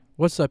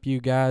What's up, you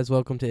guys?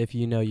 Welcome to If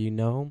You Know, You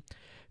Know,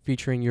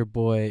 featuring your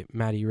boy,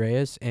 Matty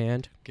Reyes,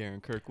 and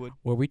Garen Kirkwood.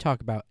 where we talk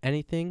about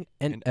anything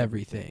and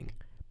everything.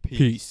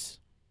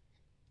 Peace.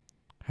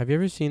 Have you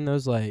ever seen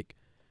those,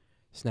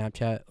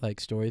 Snapchat,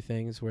 story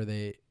things where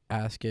they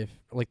ask if,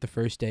 the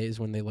first date is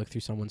when they look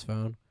through someone's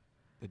phone?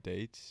 The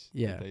dates?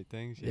 Yeah. The date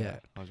things? Yeah.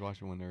 I was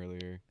watching one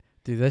earlier.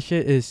 Dude, that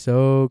shit is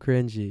so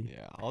cringy.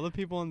 Yeah. All the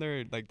people in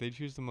there, they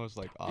choose the most,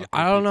 awkward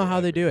I don't know people how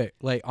they do ever.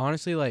 it.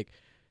 Honestly,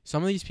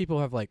 some of these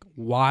people have,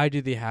 why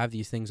do they have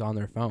these things on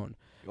their phone?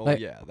 Oh,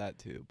 yeah, that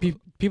too.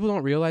 People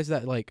don't realize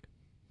that,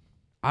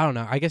 I don't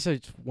know. I guess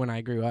it's when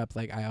I grew up,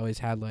 I always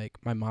had,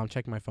 my mom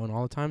check my phone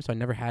all the time, so I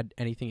never had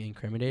anything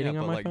incriminating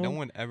on my phone. no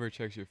one ever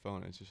checks your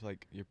phone. It's just,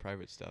 your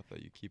private stuff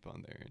that you keep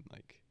on there. And,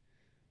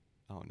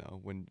 I don't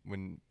know.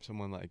 When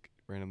someone,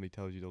 randomly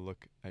tells you to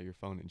look at your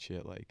phone and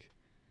shit,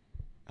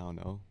 I don't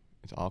know.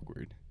 It's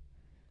awkward.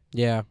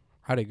 Yeah,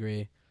 I'd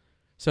agree.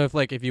 So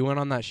if you went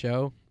on that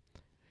show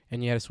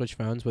and you had to switch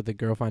phones, would the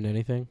girl find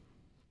anything?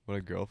 Would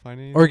a girl find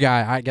anything? Or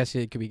guy? I guess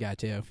it could be guy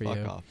too for you.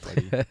 Fuck off,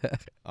 buddy.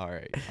 All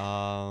right.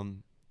 I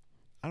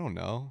don't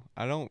know.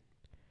 I don't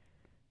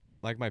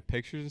like my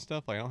pictures and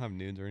stuff. I don't have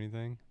nudes or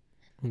anything.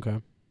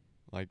 Okay.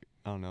 I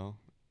don't know.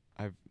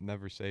 I've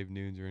never saved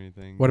nudes or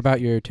anything. What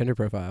about your Tinder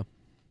profile?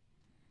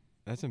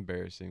 That's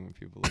embarrassing when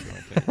people look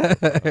at my Tinder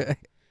profile.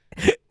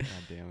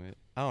 God damn it.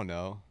 I don't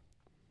know.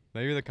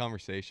 Maybe the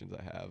conversations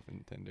I have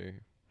in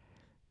Tinder.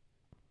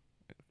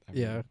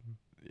 Yeah.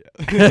 Yeah.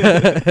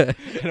 I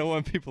don't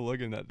want people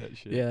looking at that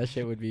shit. Yeah, that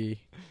shit would be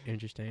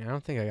interesting. I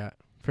don't think I got.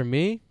 For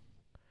me,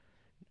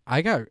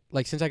 I got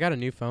since I got a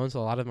new phone, so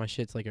a lot of my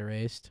shit's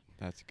erased.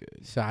 That's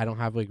good. So I don't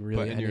have really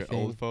but in anything.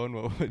 your old phone,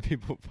 what would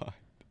people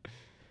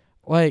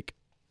find?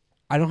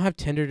 I don't have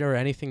Tinder or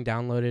anything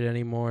downloaded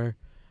anymore.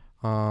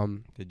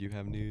 Did you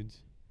have nudes?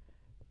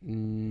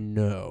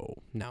 No.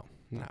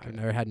 Okay. I've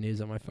never had news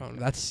on my phone.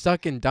 That's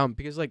stuck and dumb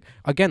because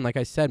again, like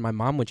I said, my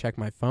mom would check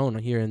my phone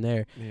here and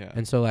there. Yeah.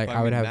 And so But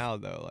I would have now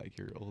though,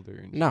 you're older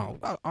and no,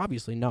 shit.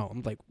 obviously no.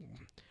 I'm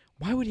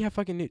why would you have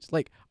fucking news?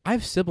 I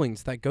have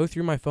siblings that go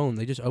through my phone.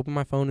 They just open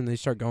my phone and they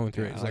start going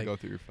through it. It's I go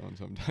through your phone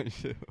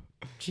sometimes too.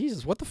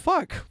 Jesus, what the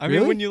fuck? I Really?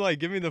 mean, when you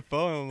give me the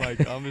phone,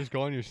 I'm just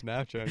going on your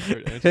Snapchat and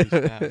start answering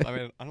snaps. I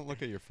mean, I don't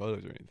look at your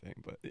photos or anything,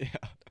 but yeah.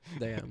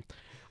 Damn.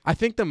 I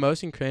think the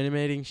most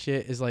incriminating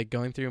shit is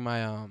going through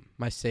my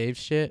my saved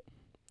shit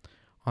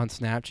on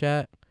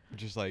Snapchat.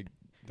 Just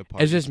the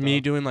party It's just stuff, me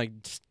doing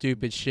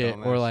stupid shit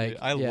dumbass or shit.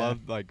 I yeah.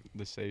 love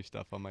the save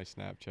stuff on my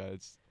Snapchat.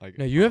 It's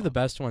No, you have the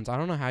best ones. I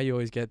don't know how you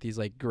always get these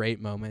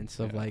great moments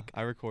of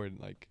I record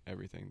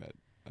everything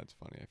that's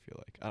funny. I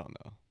feel I don't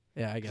know.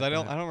 yeah, I guess I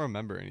don't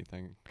remember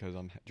anything because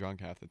I'm drunk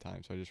half the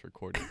time, so I just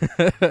record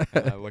it.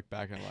 And I look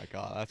back and I'm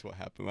oh, that's what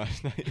happened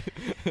last night.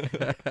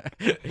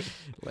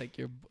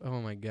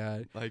 oh my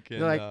god. In,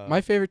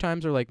 My favorite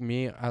times are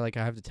me. I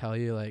have to tell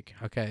you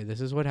okay, this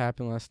is what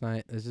happened last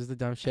night. This is the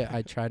dumb shit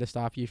I try to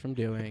stop you from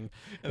doing.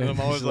 and I'm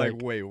always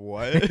wait,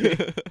 what?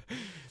 It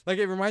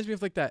reminds me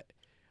of that.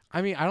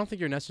 I mean, I don't think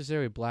you're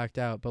necessarily blacked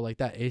out, but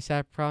that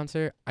ASAP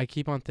concert, I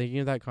keep on thinking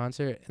of that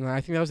concert, and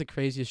I think that was the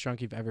craziest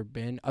drunk you've ever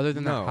been, other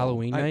than that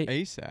Halloween night.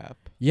 ASAP.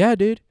 Yeah,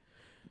 dude.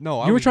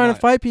 No, you were trying to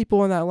fight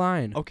people in that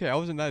line. Okay, I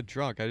wasn't that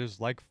drunk. I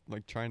just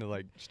trying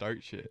to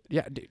start shit.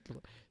 Yeah, dude.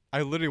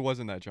 I literally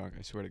wasn't that drunk.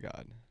 I swear to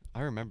God.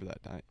 I remember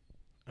that night.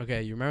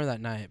 Okay, you remember that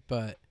night,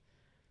 but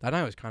that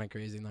night was kind of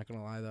crazy. Not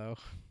gonna lie though.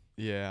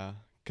 Yeah,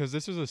 cause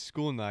this was a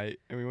school night,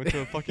 and we went to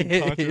a fucking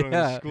concert on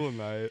a school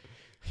night.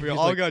 We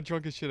all got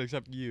drunk as shit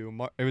except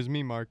you. It was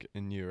me, Mark,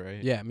 and you,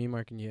 right? Yeah, me,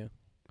 Mark, and you.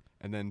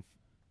 And then,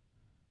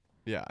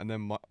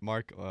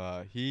 Mark,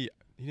 he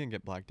didn't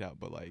get blacked out,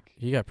 but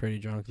he got pretty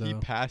drunk though. He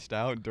passed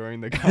out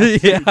during the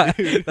concert. Yeah,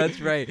 dude. that's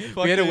right.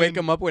 We had to wake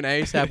him up when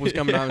ASAP was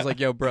coming on. I was like,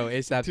 "Yo, bro,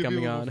 ASAP's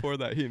coming on." Before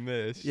that, he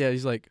missed. Yeah,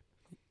 he's like,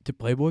 "Did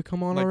Playboy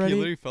come on already?" He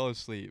literally fell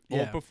asleep.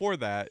 Yeah. Well, before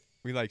that,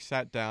 we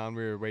sat down.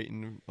 We were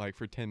waiting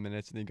for 10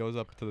 minutes, and he goes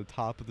up to the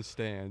top of the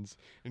stands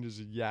and just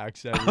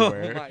yaks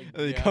everywhere. My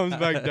and he comes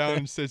back down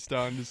and sits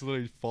down and just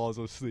literally falls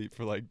asleep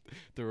for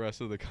the rest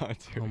of the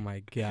concert. Oh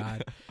my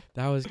god,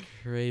 that was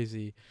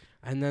crazy.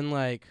 And then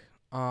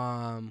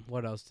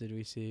what else did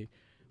we see?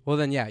 Well,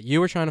 then yeah, you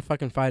were trying to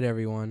fucking fight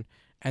everyone,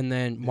 and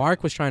then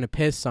Mark was trying to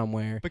piss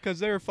somewhere. Because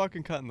they were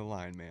fucking cutting the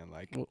line, man.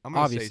 I'm gonna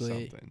obviously,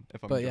 say something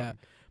if I'm but drunk. yeah,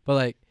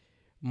 but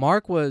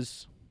Mark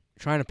was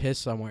trying to piss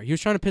somewhere. He was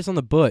trying to piss on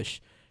the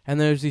bush, and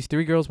there's these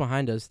 3 girls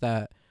behind us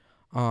that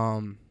they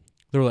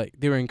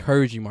were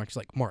encouraging Mark. He's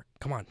like, "Mark,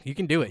 come on, you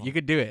can do it. You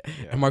can do it."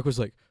 Yeah. And Mark was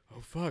like,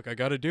 "Oh fuck, I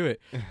gotta do it."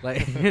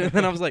 And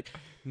then I was like,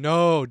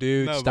 "No,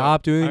 dude, No,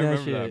 stop doing I that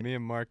remember shit." that. Me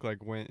and Mark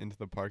went into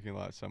the parking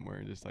lot somewhere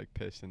and just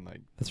pissed in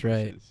That's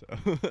right. bushes,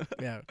 so.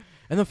 Yeah.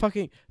 And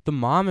the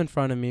mom in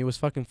front of me was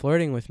fucking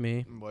flirting with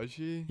me. Was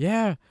she?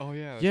 Yeah. Oh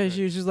yeah. Yeah, right.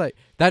 she was just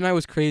that night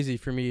was crazy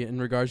for me in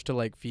regards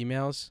to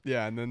females.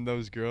 Yeah, and then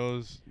those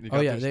girls, you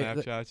got yeah, their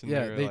Snapchats, and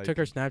they took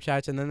her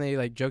Snapchats, and then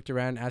they joked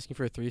around asking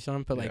for a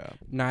threesome. But yeah.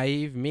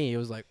 naive me, it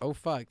was oh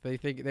fuck, they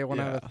think they want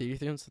to have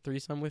a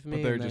threesome with me.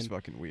 But they're just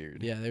fucking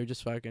weird. Yeah, they were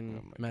just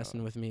fucking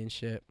messing with me and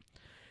shit.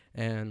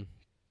 And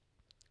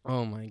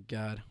Oh my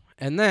god.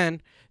 And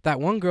then that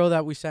one girl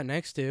that we sat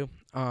next to,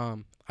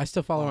 I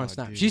still follow her on Oh,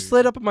 Snap. She dude.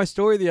 slid up in my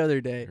story the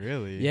other day.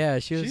 Really? Yeah,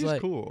 she was She's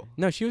like, cool.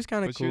 no, she was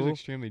kind of But she was cool.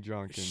 extremely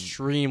drunk. And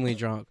Extremely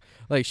drunk.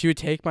 Like she would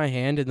take my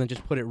hand and then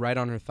just put it right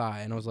on her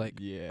thigh, and I was like,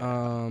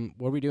 yeah.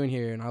 what are we doing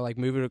here? And I like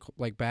move it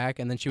like back,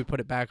 and then she would put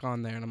it back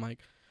on there, and I'm like,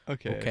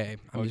 Okay. okay,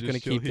 I'm I'll just gonna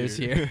chill keep this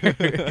here.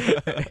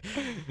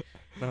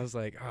 And I was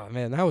like, oh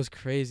man, that was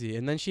crazy.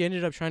 And then she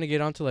ended up trying to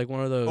get onto like one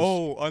of those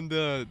Oh, on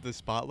the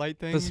spotlight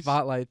things. the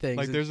spotlight things.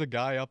 Like there's a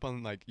guy up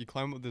on like you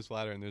climb up this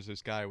ladder and there's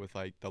this guy with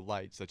like the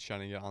lights that's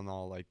shining it on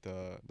all like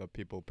the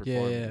people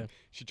performing. Yeah.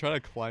 She tried to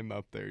climb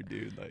up there,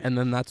 dude. Like And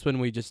then that's when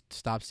we just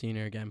stopped seeing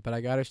her again. But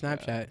I got her Yeah,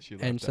 Snapchat, she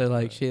and left so after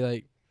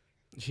like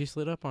she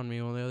slid up on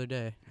me one the other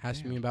day,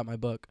 asked me Damn. about my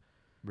book.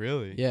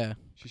 really? Yeah,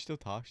 She still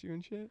talks to you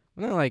and shit?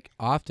 not like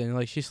often.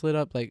 Like she slid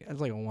up like it's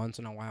like a once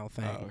in a while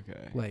thing. Oh,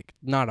 okay. Like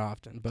not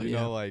often, but Do you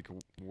yeah. know like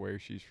where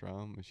she's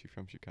from? Is she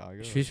from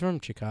Chicago? She's from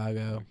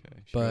Chicago.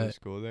 Okay. She goes to but-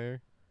 school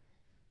there?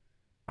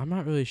 I'm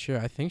not really sure.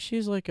 I think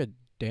she's like a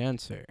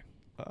dancer.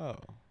 Oh.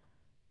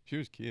 She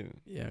was cute.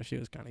 Yeah, she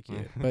was kind of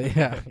cute. But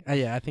yeah,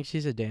 yeah, I think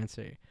she's a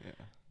dancer. Yeah.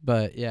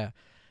 But yeah,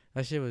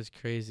 that shit was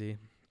crazy.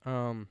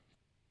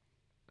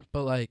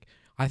 But like,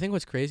 I think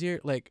what's crazier,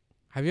 like,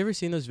 have you ever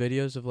seen those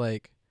videos of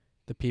like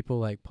the people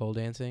like pole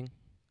dancing?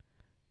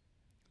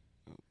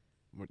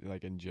 What,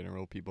 like in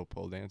general, people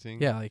pole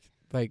dancing? Yeah,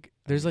 like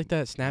there's like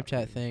that not Snapchat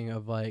really. thing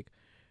of like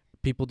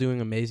people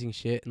doing amazing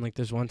shit, and like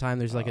there's one time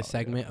there's like Oh, a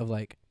segment yeah. of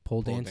like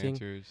pole Pole dancing.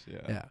 dancers, yeah.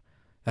 Yeah, I that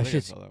think I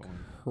shit's saw that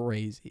one.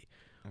 crazy.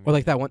 I Or mean,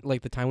 like that one,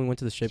 like the time we went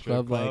to the strip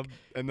club, like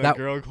and the that-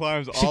 girl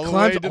climbs she all the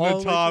way climbs to all the the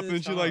way top, to the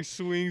and she like top.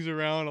 swings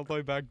around all the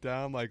way back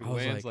down, like I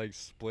was lands like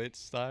split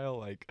style,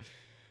 like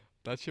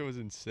that shit was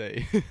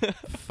insane.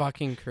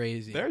 fucking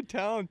crazy. They're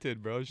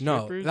talented, bro.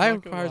 No, Strippers, that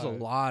not gonna requires a lie.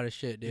 lot of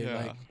shit, dude. Yeah.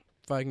 Like,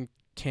 fucking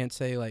can't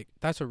say like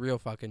that's a real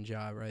fucking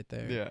job right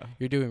there. Yeah.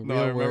 You're doing No,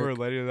 real I remember work.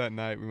 later that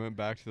night we went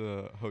back to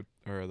the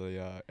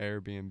the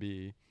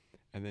Airbnb,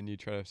 and then you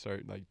try to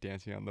start like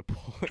dancing on the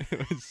pole.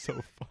 It was so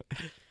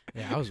fun.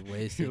 Yeah, I was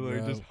wasted, You were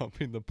bro. just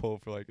humping the pole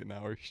for like an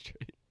hour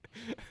straight.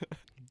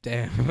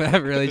 Damn,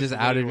 that really just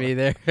That's outed really me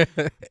there.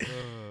 Uh,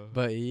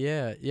 But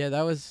yeah,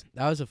 that was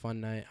a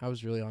fun night. I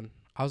was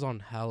on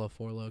hella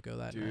Four Loko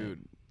that night.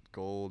 dude,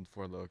 gold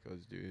Four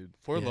Locos, dude.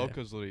 Four Yeah.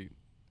 Locos literally,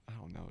 I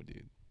don't know,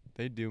 dude.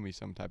 They do me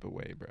some type of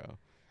way, bro.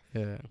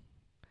 Yeah.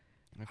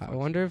 I fucks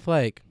wonder me. if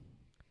like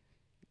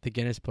the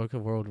Guinness Book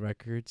of World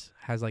Records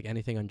has like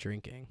anything on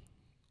drinking.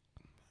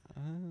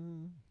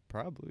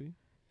 Probably.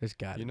 There's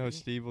got to You know be.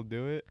 Steve will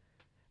do it.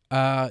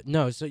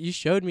 No, so you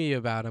showed me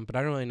about him, but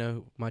I don't really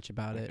know much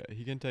about it.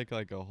 He can take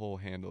like a whole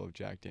handle of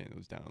Jack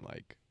Daniels down in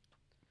like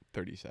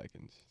 30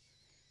 seconds.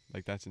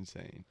 Like that's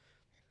insane.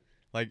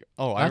 Like,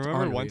 oh, I That's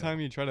remember one unreal. time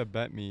you tried to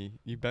bet me.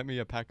 You bet me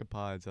a pack of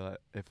pods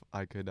if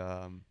I could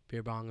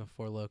Beer bong of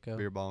Four Loko.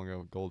 beer bong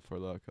a gold for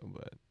Loco,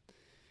 but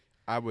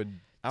I would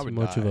Too die.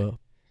 much of a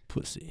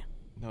pussy.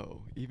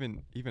 No,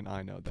 even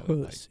I know that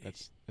like, Pussy.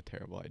 that's a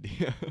terrible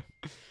idea.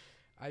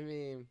 I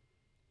mean,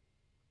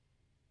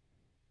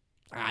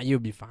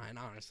 you'd be fine.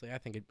 Honestly, I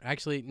think it.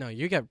 Actually, no,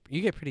 you get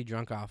pretty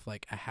drunk off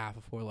like a half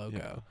of Four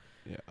Loko.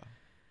 Yeah.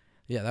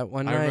 Yeah, that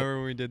one I night. remember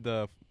when we did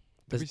the.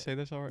 Did we This- say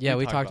this already? Yeah,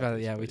 we talked about it.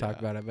 this, Yeah, but we talked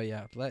about it. But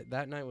yeah,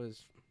 that night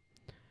was.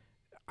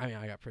 I mean,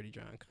 I got pretty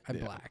drunk. I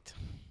Yeah. blacked.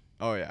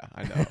 Oh yeah,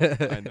 I know.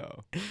 I know.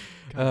 God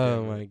Oh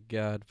damn it. my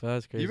god, but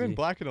that's crazy. You've been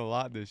blacking a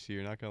lot this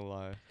year. Not gonna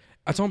lie.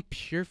 It's on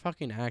pure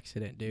fucking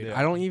accident, dude. Yeah.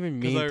 I don't even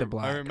 'Cause mean to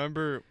black. I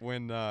remember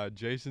when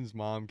Jason's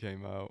mom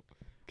came oh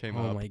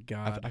up. my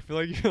god. I feel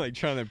like you're like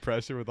trying to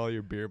impress her with all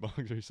your beer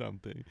bongs or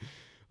something.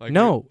 Like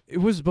No, it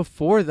was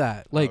before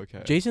that. Like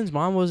okay. Jason's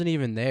mom wasn't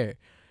even there.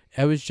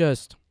 It was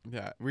just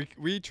Yeah,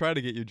 we tried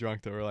to get you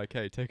drunk though. We're like,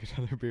 hey, take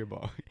another beer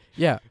bong.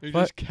 yeah. You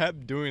But just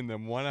kept doing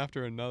them one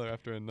after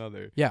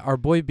another. yeah, our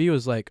boy B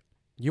was like,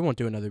 "You won't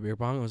do another beer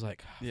bong." I was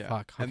like, Yeah.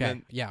 "Fuck, And okay,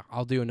 then- yeah,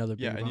 I'll do another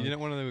Yeah, beer and bong." you didn't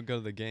want to go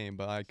to the game,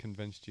 but I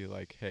convinced you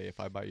like, hey, if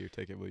I buy your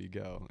ticket, will you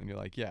go? And you're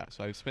like, yeah.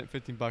 So I spent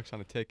 $15 on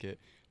a ticket.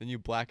 Then you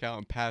black out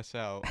and pass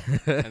out,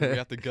 and we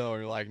have to go.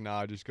 And you're like,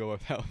 nah, just go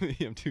without me.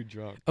 I'm too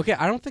drunk. Okay,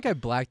 I don't think I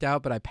blacked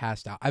out, but I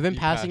passed out. I've been You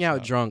passing passed out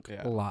out. drunk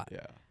Yeah. a lot.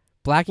 Yeah.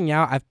 Blacking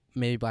out, I've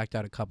maybe blacked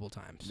out a couple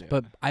times, Yeah.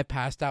 but I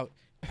passed out.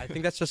 I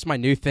think that's just my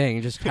new thing,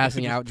 just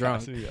passing Just out drunk.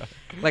 passing out.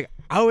 Like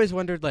I always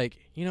wondered, like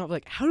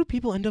like how do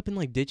people end up in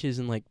like ditches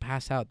and like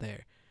pass out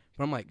there?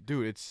 But I'm like,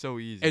 Dude, it's so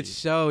easy. it's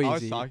so I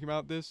was easy. talking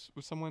about this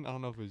with someone. I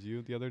don't know if it was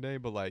you the other day,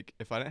 but like,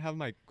 if I didn't have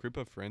my group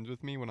of friends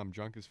with me when I'm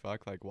drunk as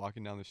fuck, like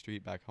walking down the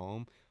street back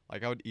home,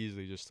 like I would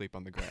easily just sleep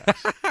on the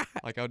grass.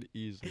 Like I would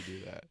easily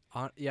do that.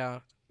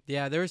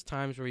 Yeah. There was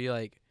times where you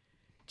like,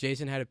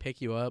 Jason had to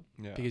pick you up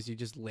Yeah. because you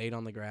just laid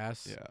on the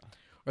grass. Yeah.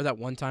 Or that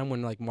one time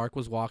when like Mark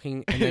was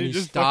walking and then you he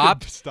just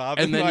stopped, stopped,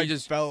 and then like, he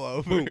just fell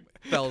over. boom,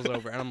 falls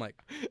over, and I'm like,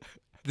 did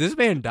this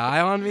man die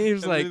on me? He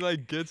was And like, he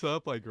like gets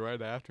up like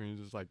right after, and he's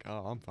just like,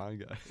 "Oh, I'm fine,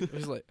 guys." it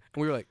was like,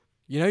 and we were like,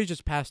 you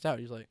just passed out.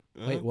 He's like,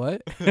 wait, Uh-huh.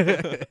 what?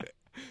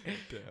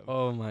 Damn.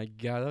 Oh my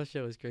god, that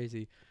shit was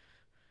crazy.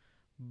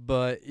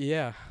 But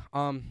yeah,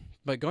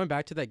 but going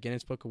back to that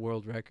Guinness Book of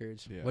World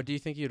Records, Yeah. what do you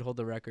think you'd hold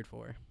the record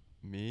for?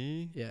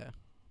 Me? Yeah,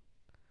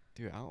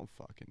 Dude, I don't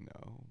fucking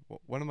know.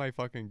 What am I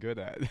fucking good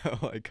at?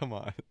 Like, come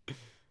on.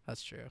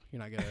 that's true. You're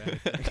not good at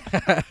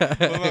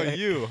anything. What about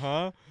you,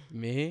 huh?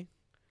 Me?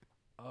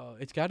 Oh,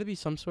 it's got to be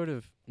some sort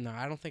of. No,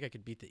 I don't think I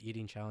could beat the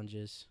eating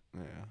challenges.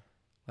 Yeah.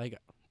 Like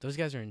those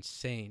guys are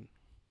insane.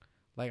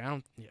 Like I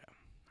don't. Yeah,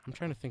 I'm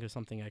trying to think of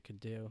something I could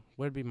do.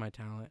 What would be my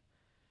talent?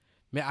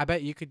 I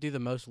bet you could do the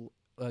most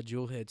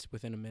jewel hits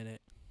within a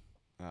minute.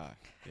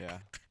 Yeah,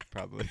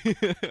 probably.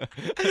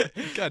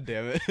 God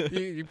damn it.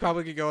 You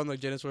probably could go on the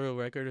Guinness World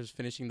Record as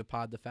finishing the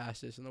pod the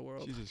fastest in the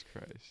world. Jesus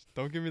Christ.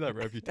 Don't give me that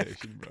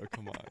reputation, bro.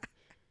 Come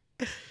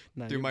on.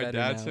 Nah, Dude, you're my better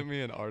dad now. sent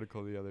me an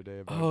article the other day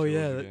about Oh jewels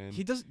yeah,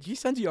 again. he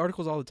sends you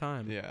articles all the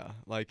time. Yeah,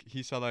 like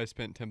he saw that I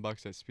spent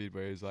 $10 at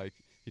Speedway. He's like,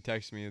 he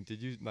texted me, "Did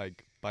you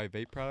like buy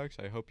vape products?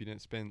 I hope you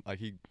didn't spend like."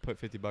 He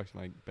put $50 in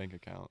my bank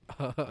account.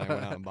 And I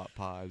went out and bought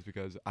pods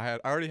because I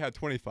already had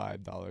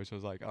 $25. So I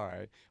was like, all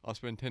right, I'll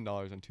spend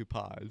 $10 on 2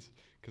 pods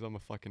because I'm a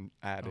fucking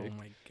addict. Oh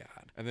my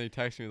god. And then he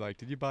texted me like,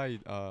 "Did you buy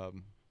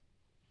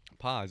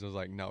pods?" I was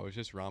like, "No, it's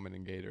just ramen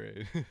and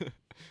Gatorade."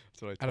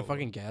 That's what I told At a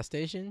fucking him. gas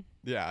station?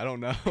 Yeah, I don't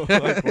know.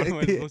 Like, what am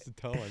I supposed to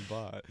tell him I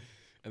bought?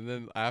 And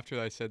then after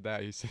I said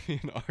that, he sent me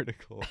an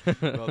article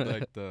about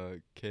like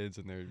the kids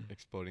and their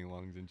exploding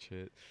lungs and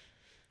shit.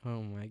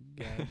 Oh my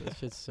god, that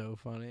shit's so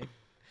funny.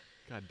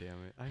 God damn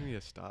it! I need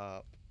to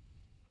stop.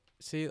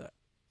 See,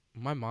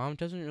 my mom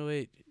doesn't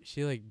really.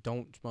 She like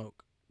don't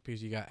smoke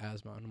because you got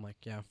asthma, and I'm like,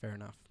 yeah, fair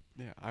enough.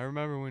 Yeah, I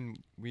remember when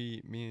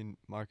me and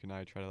Mark and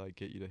I try to like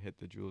get you to hit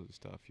the jewels and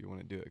stuff. You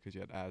want to do it because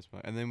you had asthma,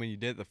 and then when you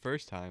did it the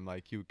first time,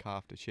 like you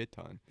coughed a shit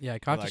ton. Yeah, I You're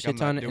coughed a like, shit "I'm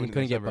not ton doing and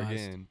couldn't this get ever buzzed.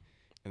 again."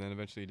 And then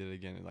eventually you did it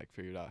again and like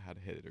figured out how to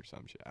hit it or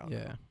some shit. I don't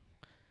Yeah, know.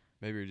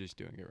 Maybe you're just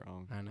doing it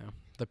wrong. I know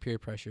the peer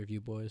pressure of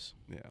you boys.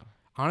 Yeah.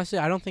 Honestly,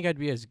 I don't think I'd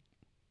be as.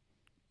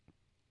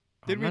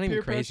 Did I'm we not even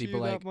peer crazy, pressure but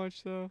you like that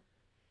much though?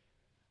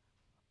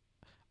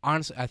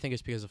 honestly, I think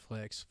it's because of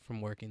Flicks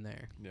from working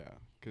there. Yeah,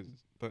 'cause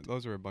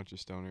those are a bunch of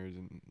stoners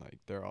and like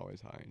they're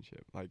always high and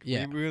shit. Like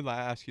Yeah. we would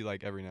ask you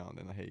like every now and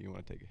then, like, "Hey, you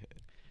want to take a hit?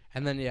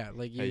 And then yeah,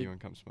 like Hey, you you.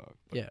 want to come smoke?"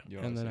 But Yeah, you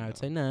and then I would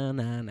say no.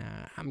 no,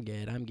 I'm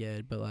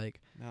good. But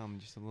like, "No, I'm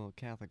just a little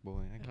Catholic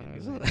boy. I can't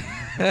do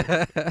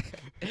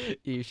that."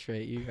 you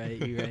straight, you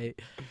right.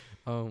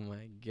 Oh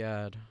my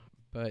god.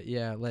 But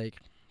yeah, like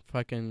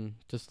fucking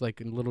just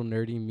like a little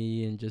nerdy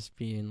me and just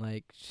being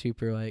like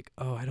super like,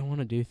 oh, I don't want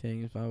to do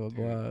things, blah blah Dude,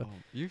 blah.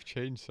 you've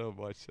changed so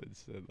much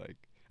since then. Like,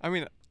 I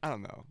mean, I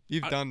don't know.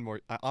 You've done more.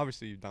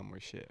 Obviously, you've done more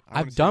shit.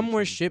 I've done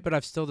more shit, but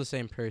I'm still the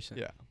same person.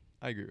 Yeah,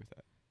 I agree with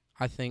that.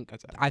 I think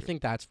That's I accurate.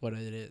 think that's what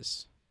it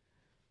is.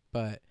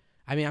 But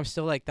I mean, I'm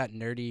still like that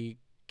nerdy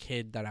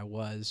kid that I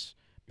was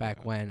back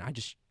Yeah. when. I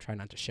just try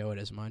not to show it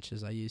as much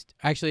as I used to.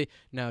 Actually,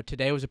 no,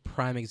 today was a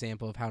prime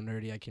example of how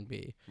nerdy I can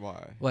be.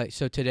 Why? Like,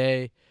 so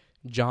today,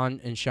 John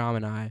and Sham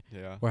and I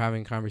Yeah. were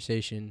having a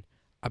conversation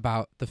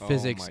about the Oh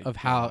physics my of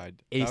how God.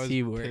 That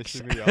AC was works.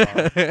 pissing me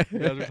off. You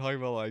guys were talking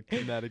about like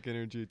kinetic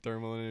energy,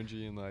 thermal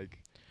energy, and like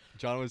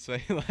John was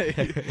saying like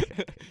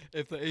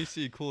if the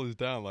AC cools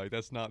down, like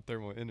that's not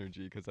thermal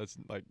energy because that's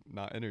like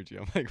not energy.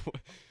 I'm like, what?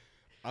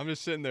 I'm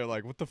just sitting there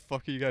like, what the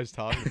fuck are you guys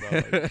talking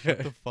about? Like, shut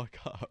the fuck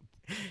up.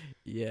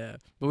 Yeah,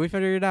 but we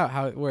figured out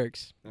how it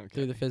works Okay.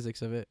 through the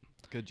physics of it.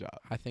 Good job.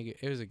 I think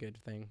it was a good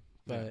thing.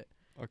 Yeah. But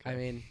Okay. I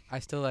mean, I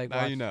still like.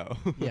 Now you know.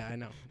 Yeah, I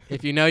know.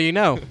 If you know, you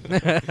know.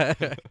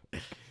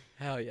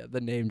 Hell yeah,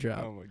 the name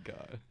drop. Oh my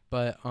god.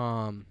 But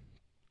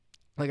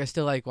like I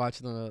still like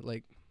watching the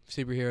like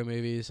superhero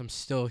movies. I'm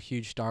still a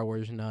huge Star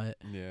Wars nut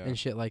Yeah. and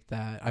shit like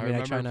that. I mean,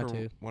 I try remember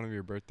not for to. one of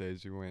your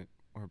birthdays, we went,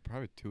 or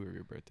probably 2 of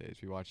your birthdays,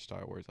 we watched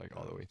Star Wars like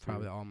all the way through.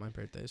 Probably all my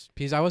birthdays.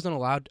 Because I wasn't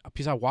allowed.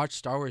 Because I watched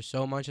Star Wars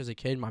so much as a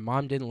kid. My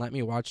mom didn't let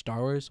me watch Star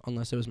Wars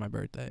unless it was my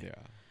birthday.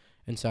 Yeah.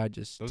 And so I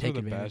just Those take are the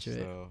advantage best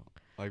of it. though.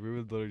 Like we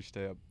would literally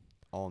stay up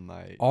all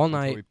night. All until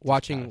we night just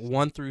watching passed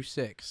 1 through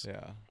 6. out.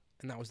 Yeah.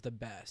 And that was the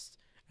best.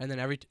 And then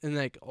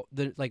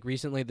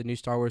recently the new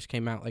Star Wars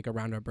came out like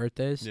around our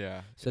birthdays.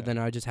 Yeah. So yeah. then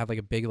I just have like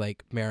a big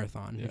like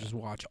marathon Yeah. and just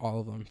watch all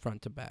of them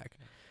front to back,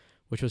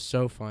 which was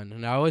so fun.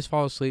 And I always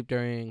fall asleep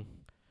during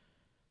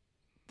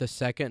the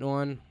second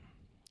one,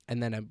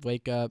 and then I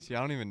wake up. See, I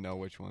don't even know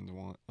which one's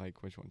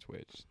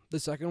which. The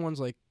second one's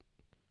like,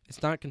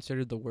 it's not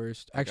considered the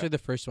worst. Okay. Actually, the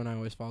first one I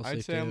always fall asleep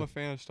I'd say to. I'm a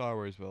fan of Star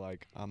Wars, but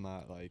like I'm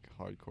not like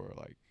hardcore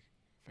like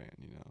fan,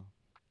 you know.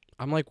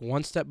 I'm like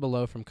one step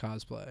below from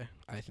cosplay,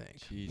 I think.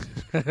 Jesus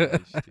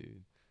Christ,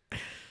 dude.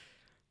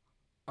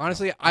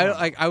 Honestly, I don't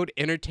I would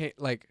entertain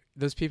like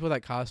those people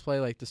that cosplay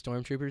like the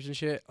stormtroopers and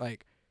shit.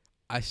 Like,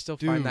 I still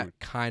find that Dude,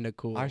 kind of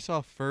cool. I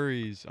saw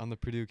furries on the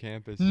Purdue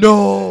campus.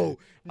 No,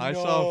 I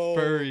saw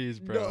furries,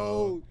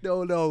 bro.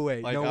 No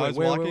way. Like no I way. was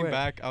Where, walking where?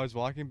 back. I was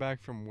walking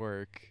back from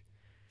work,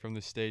 from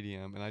the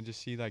stadium, and I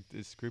just see like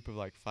this group of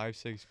like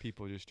 5-6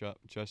 people just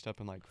dressed up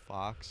in like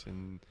fox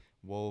and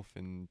wolf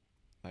and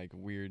like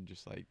weird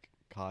just like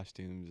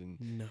costumes and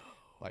No.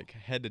 like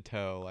head to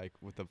toe, like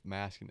with the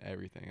mask and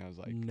everything. I was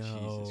like, No.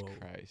 Jesus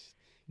Christ,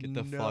 get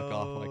the fuck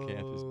off my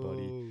campus,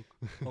 buddy.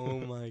 Oh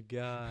my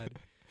god.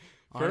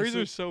 Furries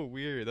Honestly, are so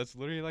weird. That's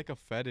literally like a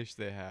fetish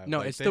they have. no,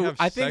 like, it's they the. have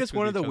I think sex it's with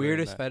one of each the other and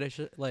weirdest that.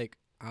 fetishes like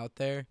out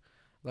there.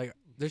 Like,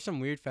 there's some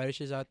weird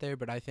fetishes out there,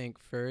 but I think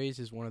furries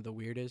is one of the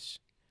weirdest.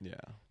 Yeah.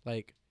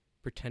 Like,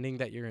 pretending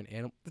that you're an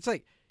animal. It's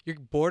like you're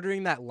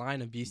bordering that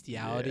line of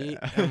bestiality.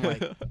 Yeah. And I'm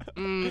like,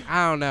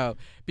 I don't know.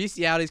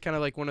 Bestiality is kind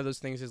of like one of those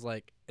things. Is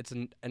like it's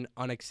an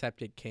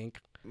unaccepted kink.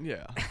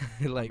 Yeah.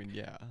 Like, I mean,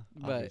 yeah.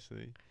 but-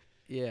 Obviously.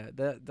 yeah,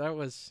 that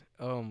was.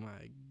 Oh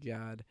my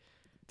god.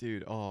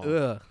 Dude. Oh.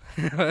 Ugh.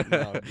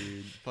 No,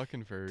 dude.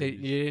 Fucking furries.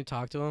 You didn't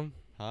talk to him?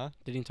 Huh?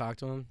 Didn't you talk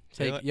to him?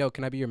 They Say, let- yo,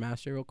 can I be your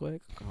master real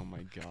quick? Oh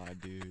my god,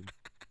 dude.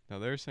 No,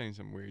 they were saying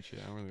some weird shit.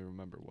 I don't really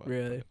remember what.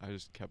 Really? but I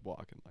just kept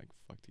walking like,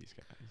 fuck these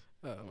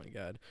guys. Oh my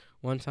god.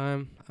 One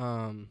time,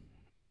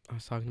 I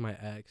was talking to my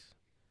ex,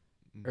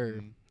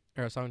 Mhm.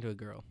 or I was talking to a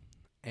girl,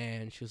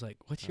 and she was like,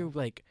 "What's your Oh.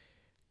 like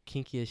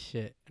kinkiest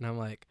shit?" And I'm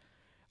like,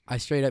 I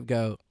straight up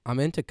go, "I'm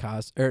into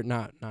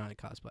not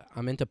cosplay.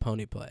 I'm into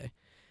pony play."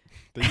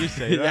 Did you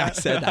say that? Yeah, I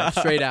said that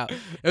straight out.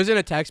 It was in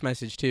a text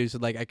message too, so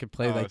like I could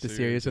play Oh, like the so you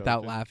were series without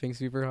joking. laughing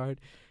super hard.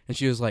 And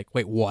she was like,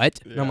 "Wait,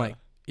 what?" And I'm Yeah. like,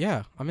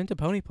 "Yeah, I'm into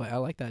pony play. I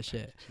like that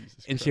shit." Jesus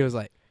And Christ. she was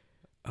like,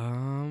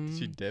 Did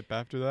she dip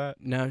after that?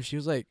 No, she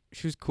was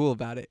cool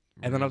about it.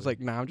 And then I was Really?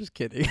 like, nah, I'm just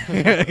kidding.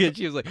 And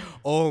she was like,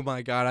 oh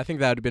my god, I think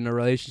that would have been a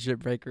relationship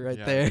breaker right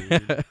Yeah, there.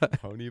 dude.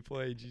 Pony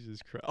play,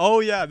 Jesus Christ. Oh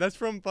yeah, that's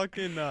from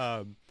fucking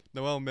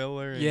Noel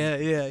Miller. And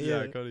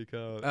yeah. Cody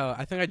Code. Oh,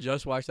 I think I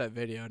just watched that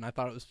video and I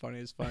thought it was funny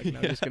as fuck. And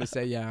I'm just gonna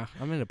say, yeah,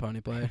 I'm into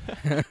pony play.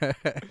 God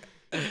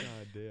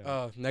damn.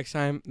 Oh, next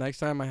time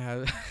I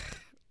have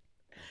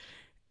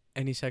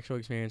any sexual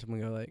experience, I'm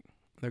gonna go like,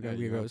 they're gonna Yeah,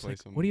 be you wanna girls play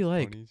like, some what do you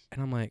like? ponies?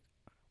 And I'm like,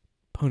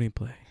 pony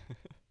play.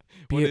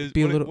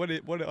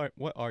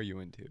 What are you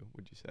into?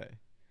 Would you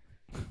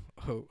say?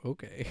 Oh,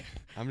 okay.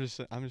 I'm just.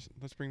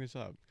 Let's bring this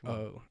up. Come on.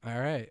 Oh, all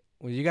right.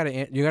 Well, you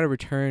gotta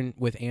return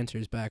with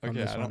answers back on Okay,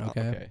 this I one, don't.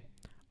 okay? Okay.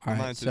 All right.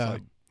 Mine's So, just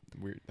like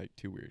weird, like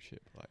too weird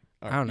shit. Like,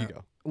 all I right, don't you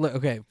know. go. look,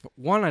 okay.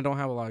 One, I don't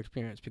have a lot of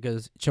experience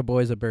because your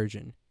boy's a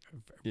virgin.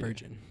 Yeah.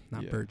 Virgin,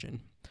 not Yeah.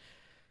 virgin.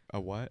 A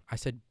what? I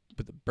said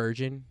with the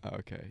virgin. Oh,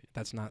 okay.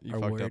 That's not You a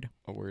fucked word. up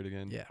a word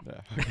again. Yeah.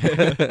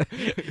 Okay.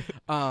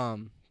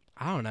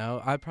 I don't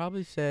know. I'd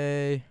probably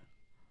say.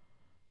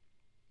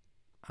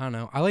 I don't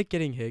know. I like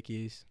getting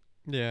hickeys.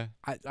 Yeah.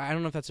 I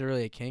don't know if that's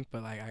really a kink,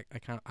 but like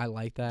I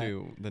like that.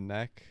 Dude, the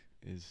neck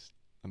is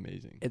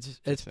amazing. It's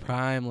insane.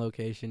 prime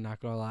location. Not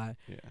gonna lie.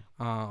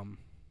 Yeah.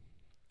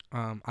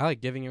 I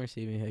like giving and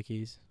receiving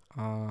hickeys.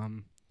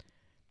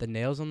 The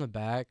nails on the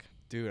back.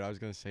 Dude, I was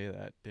gonna say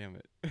that. Damn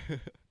it.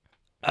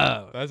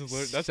 Oh, That's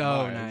so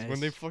mine. nice. When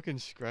they fucking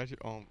scratch it.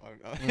 Oh my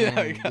god.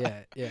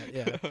 Yeah.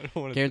 I don't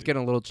wanna Karen's do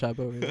getting a little chub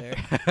over there.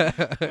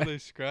 it. When they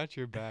scratch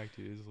your back,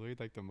 dude, it's literally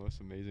like the most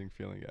amazing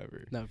feeling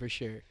ever. No, for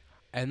sure.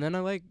 And then I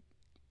like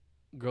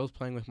girls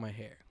playing with my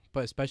hair,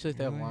 but especially if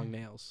they have long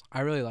Really? nails.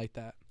 I really like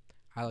that.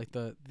 I like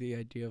the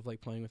idea of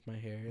like playing with my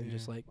hair and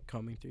just Yeah. like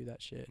combing through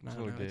that shit. And It's I a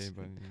don't little know, gay, it's-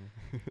 but you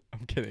know.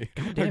 I'm kidding.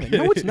 God damn I'm it.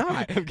 No, it's kidding.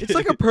 not. I'm It's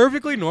like a kidding.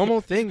 perfectly normal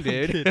thing,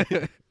 dude.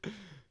 kidding.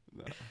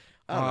 No,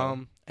 I don't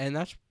know. And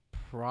that's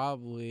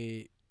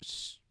probably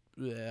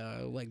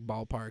like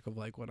ballpark of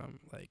like what I'm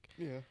like.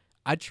 Yeah.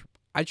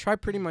 I try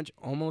pretty much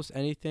almost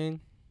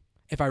anything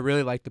if I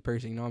really like the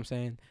person. You know what I'm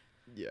saying?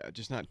 Yeah,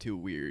 just not too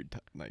weird.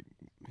 Like,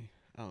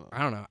 I don't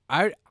know.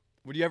 I don't know.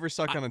 Would you ever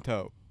suck on a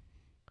toe?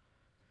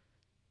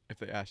 If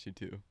they asked you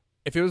to.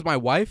 If it was my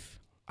wife,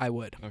 I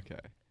would. Okay.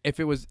 If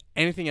it was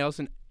anything else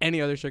in any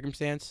other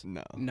circumstance,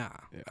 No. nah.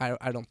 Yeah.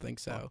 I don't think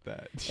so. Fuck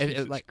that. If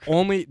Jesus like Christ.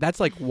 only that's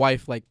like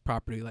wife like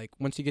property. Like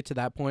once you get to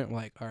that point,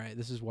 like all right,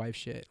 this is wife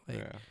shit. Like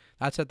Yeah.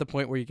 that's at the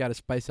point where you got to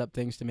spice up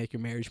things to make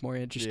your marriage more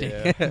interesting.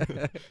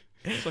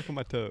 Yeah. Suck on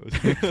my toes.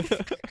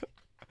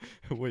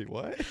 Wait,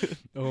 what?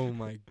 Oh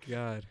my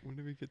god. When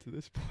did we get to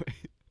this point?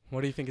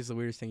 What do you think is the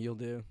weirdest thing you'll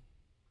do?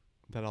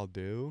 That I'll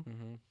do?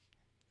 Mm-hmm.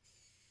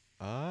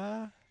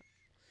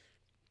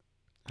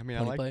 I mean, I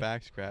Pony like play?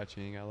 back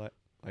scratching. I like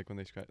when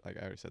they scratch. Like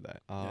I already said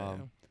that.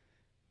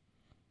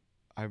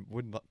 I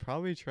would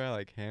probably try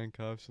like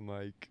handcuffs and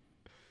like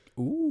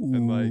Ooh,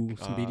 and like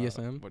some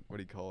BDSM. What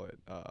do you call it?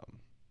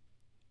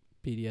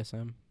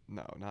 BDSM.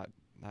 No, not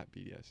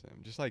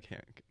BDSM. Just like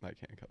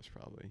handcuffs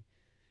probably.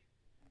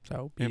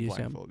 So And BDSM.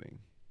 blindfolding.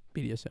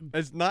 BDSM.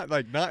 It's not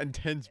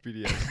intense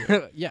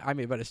BDSM. Yeah, I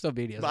mean, but it's still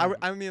BDSM. But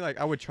I mean, like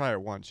I would try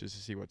it once just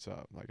to see what's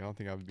up. Like I don't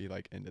think I would be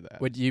like into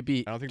that. would you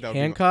be I don't think that would be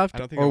handcuffed, I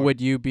don't think I or would-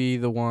 would you be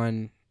the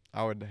one?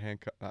 I would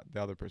handcuff.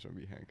 The other person would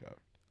be handcuffed.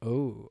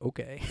 Oh,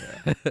 okay.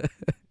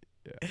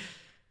 Yeah.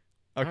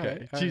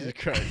 Okay. Alright, Jesus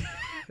Christ.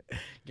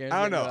 Garen's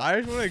I don't getting know. a I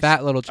just want to.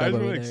 fat little I chub just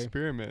over want to there.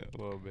 experiment a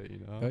little bit. You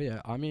know. Oh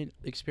yeah, I mean,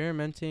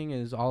 experimenting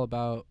is all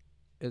about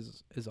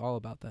all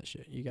about that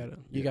shit. You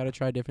Yeah. gotta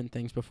try different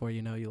things before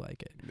you know you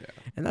like it, Yeah.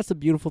 and that's the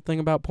beautiful thing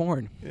about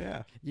porn.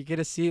 Yeah. You get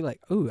to see like,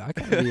 ooh, I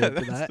can be into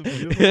That's that. the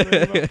beautiful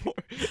thing about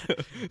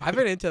porn. I've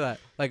been into that.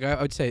 Like I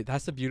would say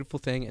that's the beautiful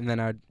thing, and then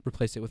I'd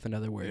replace it with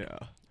another word.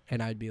 Yeah.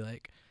 and I'd be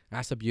like,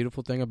 that's a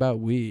beautiful thing about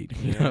weed,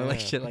 you know, like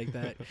Yeah. shit like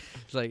that.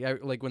 It's like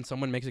like when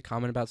someone makes a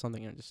comment about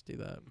something, I just do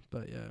that.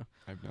 But yeah,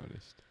 I've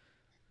noticed.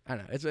 I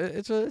don't know.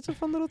 It's a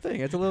fun little thing.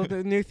 It's a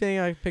little new thing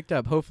I picked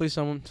up. Hopefully,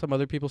 some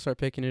other people start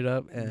picking it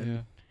up,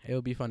 and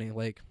it'll be funny.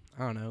 Like,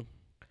 I don't know,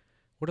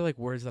 what are like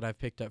words that I've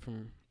picked up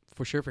from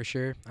for sure.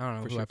 I don't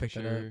know For who sure, I picked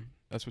that up.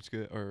 That's what's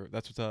good, or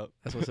that's what's up.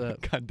 That's what's up.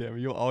 God damn it,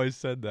 you always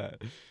said that.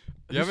 Who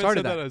You haven't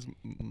started said that? that as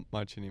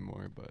much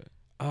anymore, but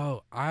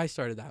Oh, I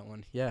started that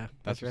one. Yeah,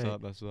 that's what's right.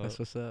 up. That's what's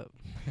That's up.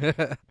 what's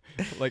up.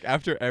 Like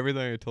after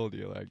everything I told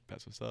you, like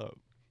that's what's up.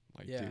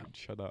 Like, Yeah. dude,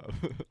 shut up.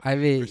 I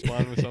mean,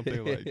 Respond with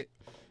something like,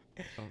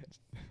 oh,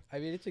 I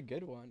mean, it's a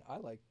good one.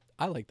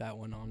 I like that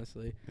one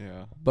honestly.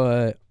 yeah.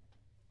 But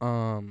I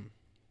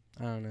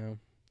don't know.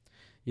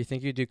 You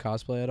think you'd do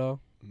cosplay at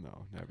all?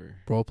 No, never.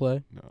 Role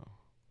play? No,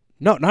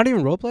 No, not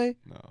even role play.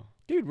 no.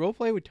 Dude, role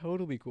play would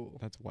totally be cool.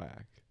 That's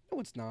whack. No,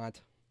 it's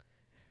not.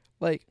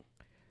 Like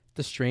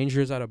the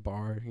strangers at a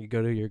bar. You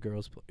go to your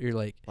you're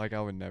like, Like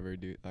I would never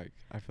do. Like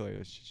I feel like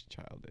it's just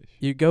childish.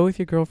 you go with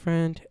your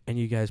girlfriend and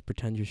you guys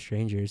pretend you're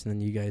strangers, and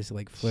then you guys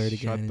like flirt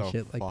Shut again the and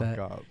shit like fuck that.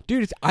 up.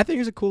 Dude, I think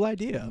it's a cool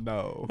idea.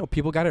 No. No,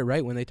 people got it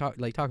right when they talk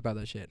about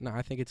that shit. No,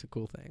 I think it's a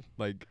cool thing.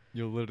 Like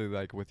you're literally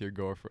like with your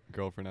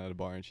girlfriend at a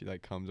bar, and she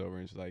like comes over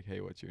and she's like, "Hey,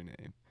 what's your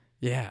name?"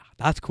 Yeah,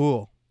 that's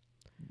cool.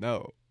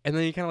 No. And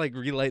then you kind of like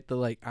relate the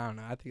like, I don't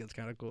know. I think it's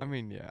kind of cool. I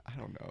mean, yeah, I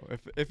don't know.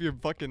 If your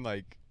fucking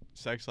like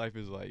sex life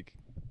is like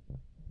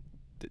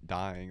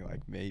dying,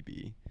 like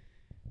maybe.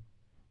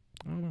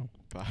 I don't know.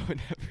 But I would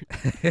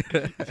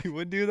never. You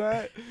would do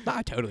that? No,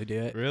 I totally do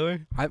it.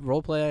 Really? I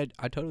role play.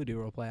 I totally do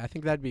role play. I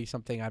think that'd be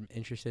something I'm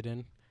interested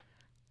in.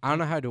 I don't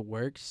know how it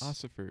works.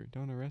 Ossifer,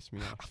 don't arrest me,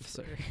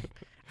 Officer. Ossifer.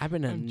 I've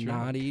been a I'm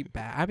drunk. naughty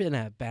bad. I've been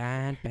a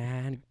bad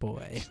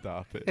boy.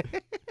 Stop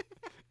it.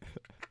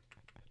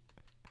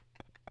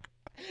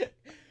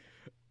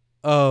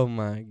 Oh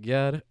my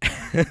god.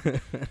 You've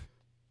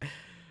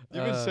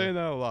been saying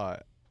that a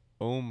lot.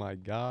 Oh my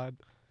god.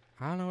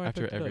 I don't know where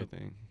After I picked it up.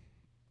 everything.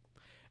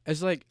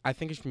 It's like I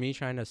think it's me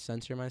trying to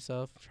censor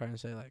myself, trying to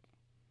say like,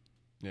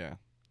 Yeah.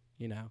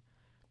 you know,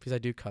 because I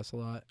do cuss a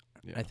lot.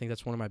 Yeah. I think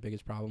that's one of my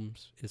biggest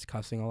problems is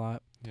cussing a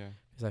lot. Yeah.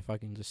 Because I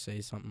fucking just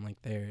say something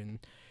like there, and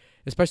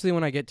especially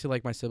when I get to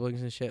like my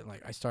siblings and shit,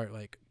 like I start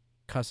like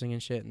cussing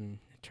and shit, and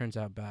it turns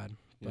out bad.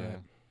 But Yeah.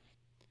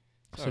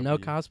 so Sorry no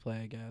for you.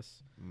 cosplay, I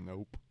guess.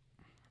 Nope.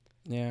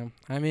 Yeah,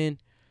 I mean,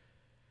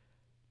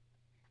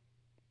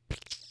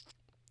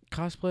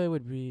 cosplay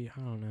would be I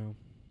don't know.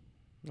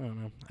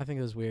 I think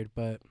it was weird.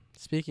 But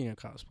speaking of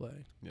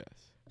cosplay, Yes.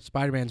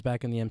 Spider-Man's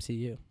back in the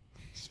MCU.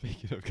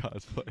 Speaking of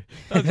cosplay,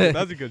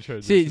 that's a good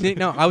transition. See,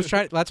 no, I was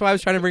trying. That's why I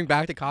was trying to bring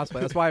back the cosplay.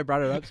 That's why I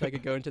brought it up so I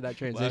could go into that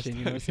transition.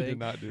 You know what I'm Last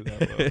time saying? you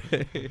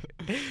did not do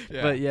that.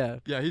 Yeah. But yeah,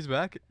 Yeah, he's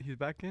back. He's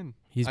back in.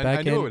 he's I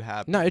back knew in. it would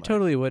happen. No, it like,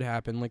 totally would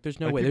happen. Like,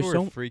 there's no like way. People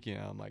There's were so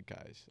freaking out. I'm like,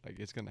 guys, like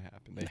it's gonna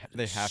happen.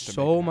 They have to.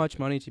 so make it much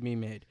happen. money to be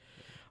made.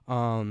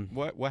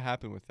 What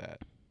happened with that?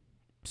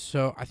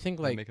 So I think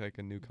They like make like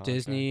a new contract?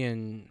 Disney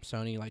and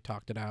Sony like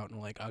talked it out and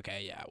were like,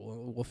 okay, yeah,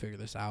 we'll figure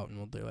this out and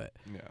we'll do it.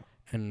 Yeah.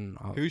 And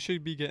Who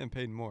should be getting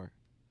paid more?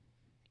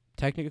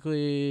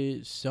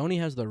 technically Sony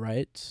has the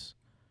rights.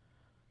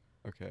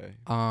 Okay.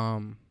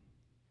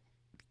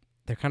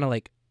 They're kind of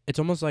like it's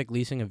almost like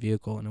leasing a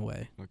vehicle in a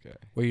way Okay.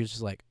 where you're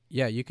just like,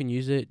 yeah, you can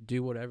use it,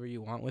 do whatever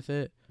you want with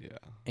it, Yeah.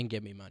 and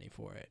give me money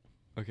for it.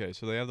 Okay,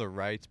 so they have the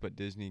rights, but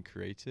Disney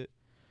creates it.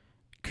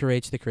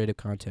 Creates the creative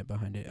content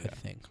behind it. Yeah. I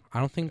think. I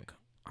don't think.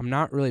 I'm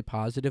not really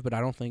positive, but I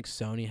don't think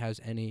Sony has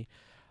any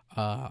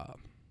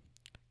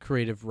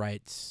creative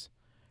rights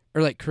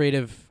or like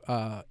creative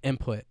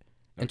input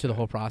into the Okay.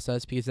 whole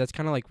process because that's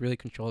kind of like really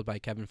controlled by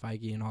Kevin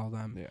Feige and all of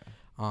them.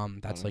 Yeah.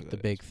 That's know like who the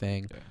that big is.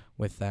 thing Yeah.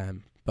 with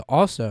them. But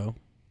also,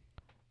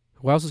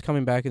 who else is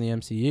coming back in the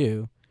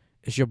MCU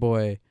is your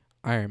boy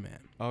Iron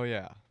Man. Oh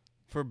yeah.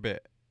 For a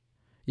bit.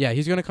 Yeah,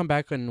 he's gonna come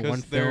back in one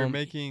Because they're film,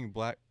 making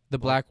the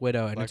Black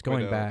Widow, and Black it's going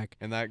Widow, back.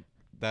 and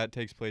that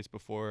takes place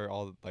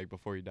before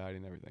before he died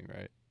and everything,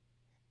 right?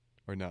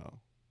 Or no?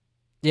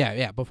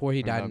 Yeah, before he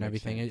Or died that and makes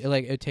everything.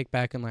 sense. It'd take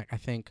back in like I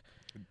think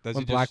Does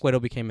when he Black just, Widow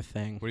became a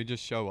thing. would he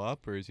just show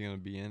up, or is he gonna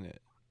be in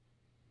it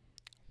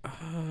like,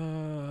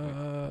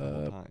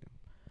 the whole time?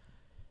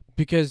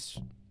 Because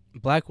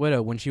Black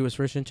Widow, when she was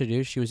first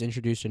introduced, she was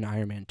introduced in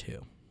Iron Man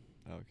 2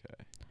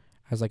 Okay.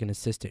 as like an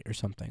assistant or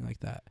something like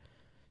that.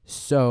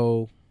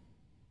 So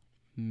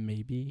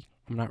maybe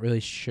I'm not really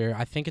sure.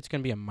 I think it's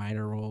gonna be a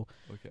minor role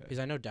Okay. because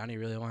I know Downey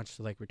really wants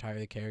to like retire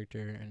the character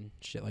and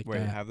shit like Wait,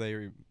 that. have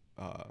they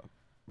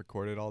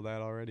recorded all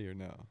that already or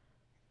no?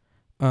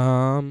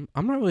 I'm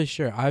not really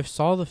sure. I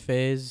saw the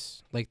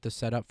phase, like the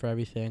setup for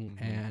everything,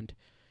 Mhm. and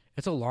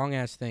it's a long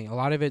ass thing. A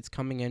lot of it's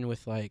coming in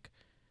with like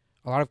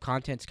a lot of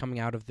content's coming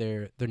out of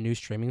their new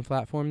streaming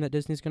platform that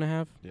Disney's gonna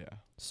have. Yeah.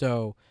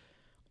 So,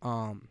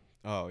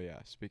 Oh yeah.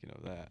 Speaking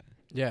of that,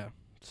 yeah.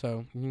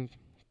 So you can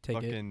take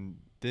it. fucking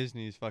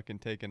Disney's fucking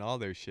taking all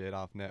their shit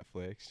off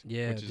Netflix.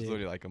 Yeah, Which is dude.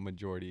 literally like a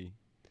majority.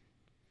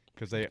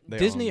 Because they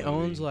Disney own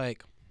owns literally-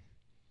 like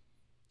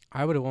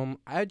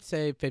I'd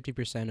say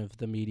 50% of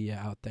the media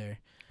out there.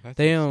 That's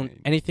They own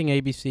insane. anything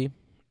ABC.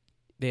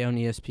 They own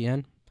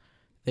ESPN.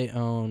 They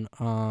own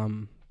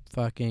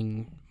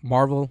fucking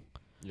Marvel.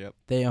 Yep.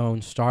 They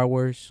own Star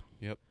Wars.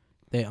 Yep.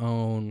 They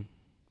own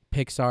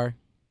Pixar.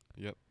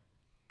 Yep.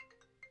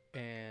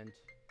 And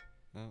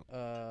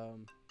Oh.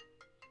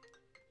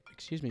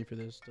 excuse me for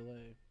this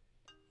delay.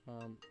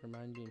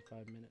 Remind me in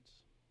 5 minutes.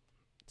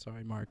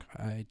 Sorry, Mark.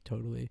 I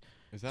totally.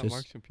 Is that Just-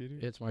 Mark's computer?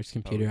 It's Mark's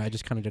computer. I okay.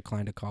 just kind of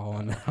declined a call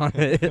on Oh.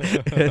 it.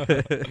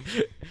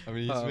 I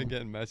mean, he's been Um,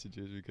 getting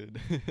messages. We could.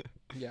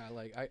 Yeah,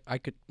 like I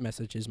could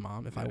message his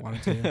mom if I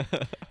wanted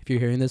to. If you're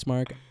hearing this,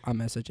 Mark, I'm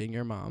messaging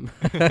your mom.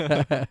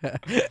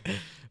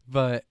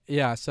 But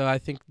yeah, so I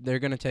think they're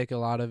gonna take a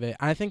lot of it.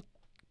 I think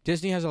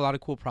Disney has a lot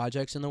of cool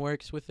projects in the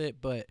works with it,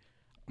 but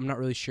I'm not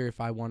really sure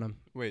if I want to.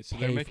 Wait, so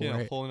pay they're making for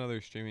a it. whole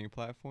another streaming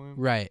platform?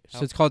 Right. How-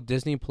 So it's called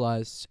Disney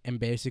Plus, and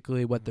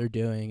basically what Mhm. they're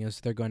doing is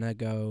they're gonna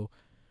go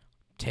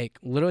take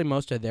literally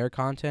most of their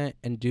content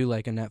and do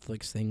like a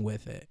Netflix thing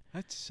with it.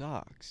 That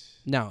sucks.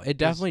 No, it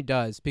definitely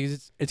does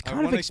because it's I kind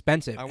of wanna-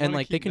 expensive, I and wanna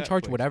like they keep can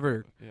charge Netflix,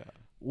 whatever but- Yeah.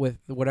 with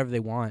whatever they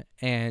want,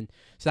 and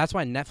so that's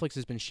why Netflix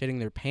has been shitting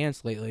their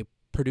pants lately,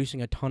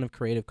 producing a ton of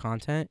creative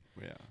content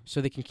Yeah.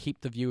 so they can keep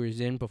the viewers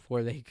in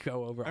before they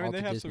go over I all mean, they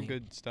to have Disney. some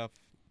good stuff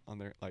on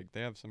their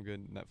they have some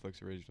good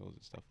Netflix originals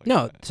and stuff like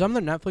No, that. some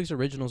of the Netflix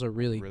originals are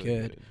really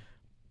good,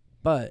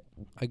 but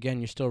again,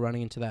 you're still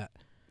running into that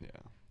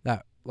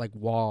Yeah. like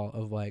wall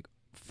of like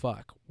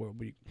fuck where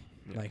we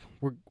Yeah. like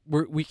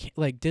we can't,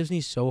 like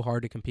Disney's so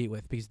hard to compete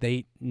with because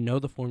they know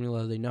the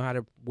formula, they know how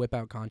to whip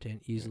out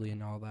content easily Yeah.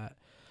 and all that.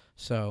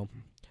 So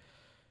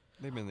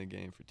They've been in the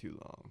game for too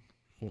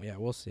long. yeah,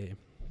 we'll see.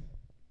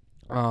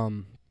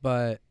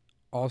 But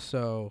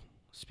also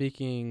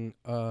speaking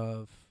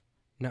of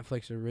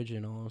Netflix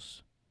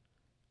originals,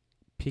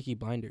 Peaky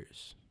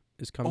Blinders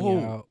is coming Oh,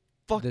 out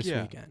Fuck this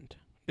yeah. weekend.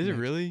 Is it Next-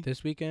 really?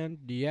 This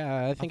weekend?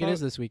 Yeah, I think it thought- is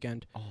this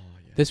weekend. Oh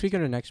yeah. This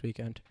weekend or next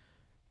weekend.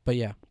 But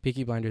yeah,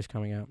 Peaky Blinders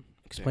coming out.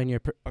 Explain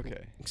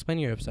Okay. explain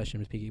your obsession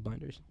with Peaky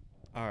Blinders.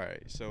 All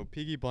right. So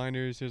Peaky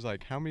Blinders, there's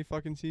like how many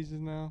fucking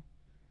seasons now?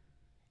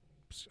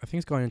 I think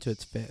it's going into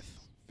its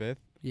 5th.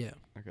 Fifth. Yeah.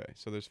 Okay.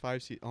 So there's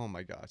 5 Oh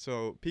my god.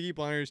 So Peaky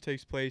Blinders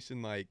takes place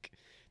in like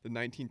the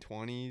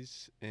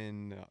 1920s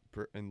in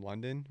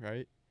London,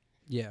 right?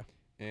 Yeah.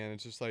 And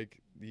it's just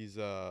like these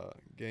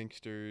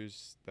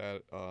gangsters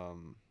that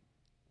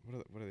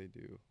what do they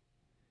do?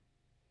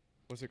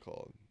 What's it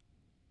called?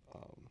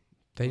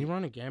 They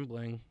run a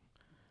gambling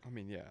I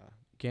mean, yeah.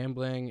 when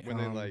When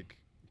they like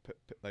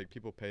like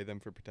people pay them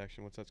for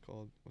protection. What's that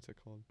called?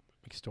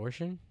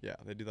 extortion? Yeah,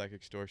 they do like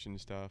extortion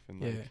stuff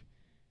and Yeah.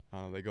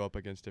 like they go up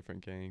against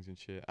different gangs and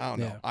shit. I don't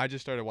know. Yeah. I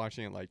just started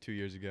watching it like 2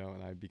 years ago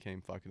and I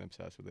became fucking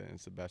obsessed with it. And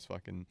it's the best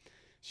fucking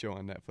show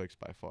on Netflix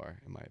by far,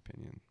 in my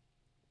opinion.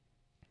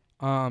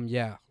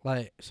 Yeah.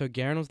 Like so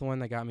Garen was the one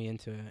that got me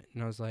into it,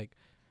 and I was like,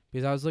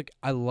 because I was like,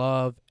 I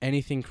love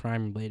anything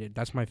crime related.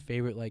 That's my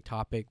favorite like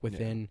topic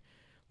within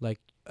like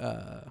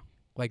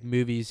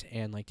movies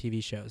and like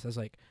TV shows. That's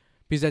like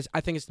because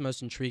I think it's the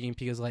most intriguing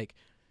because like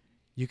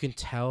you can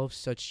tell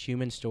such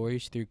human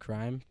stories through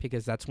crime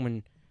because that's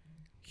when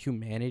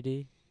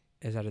humanity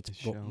is at its It's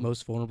shown.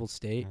 most vulnerable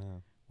state, Uh,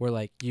 where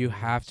like you Yeah,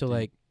 have it's to deep.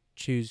 like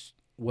choose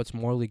what's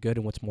morally good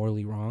and what's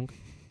morally wrong.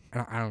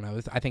 I don't know.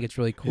 I think it's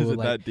really cool. is it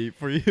like that deep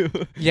for you?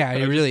 yeah, I it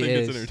just really think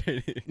is. It's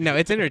entertaining. No,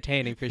 it's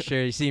entertaining for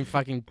sure. You see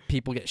fucking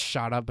people get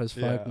shot up as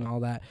fuck Yeah. and all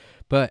that.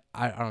 But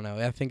I don't know.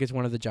 I think it's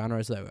one of the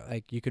genres that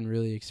like you can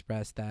really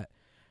express that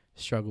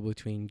struggle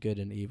between good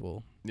and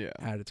evil Yeah.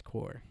 at its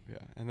core. Yeah.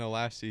 And the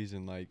last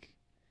season, like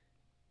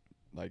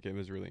it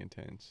was really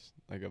intense.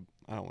 Like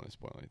I don't want to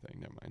spoil anything.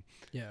 Never mind.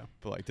 Yeah.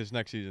 But like this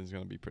next season is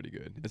gonna be pretty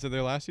good. Is it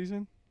their last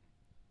season?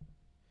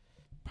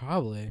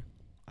 Probably.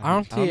 I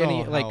don't see know any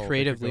how they like could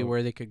creatively go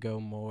where they could go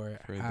more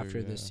further,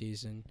 after this yeah.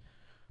 season.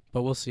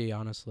 But we'll see,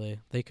 honestly.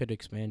 They could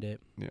expand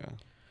it.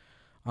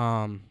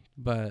 Yeah.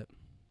 But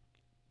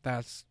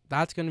that's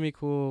going to be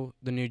cool.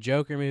 The new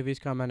Joker movie's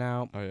coming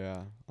out. Oh yeah.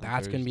 on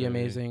That's going to be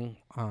Thursday amazing.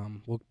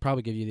 We'll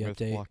probably give you the with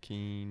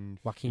update.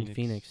 Joaquin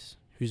Phoenix,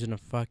 who's in a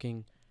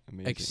fucking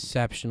Amazing.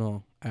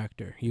 exceptional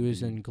actor. He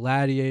was in Indeed.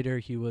 Gladiator.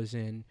 He was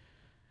in.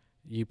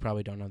 You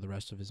probably don't know the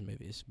rest of his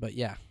movies, but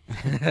yeah,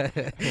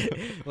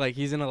 like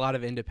he's in a lot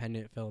of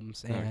independent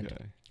films, and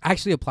Okay. I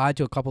actually applied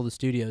to a couple of the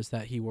studios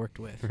that he worked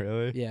with.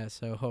 Really? Yeah,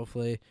 so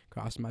hopefully,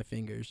 cross my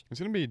fingers.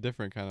 It's gonna be a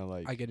different kind of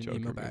like I get an Joker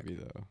email back.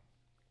 movie though.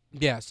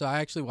 Yeah, so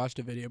I actually watched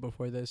a video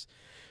before this,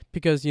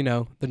 because the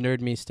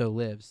nerd me still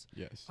lives.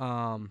 Yes.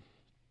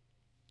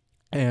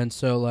 And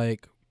so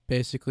like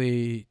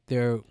basically they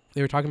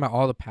were talking about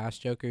all the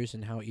past Jokers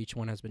and how each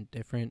one has been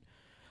different.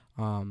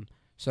 So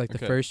like the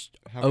Okay. first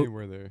How many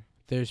were there?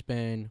 there's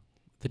been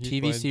the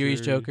Heath TV series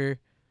Ledger. Joker,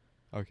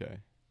 Okay.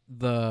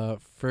 the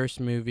first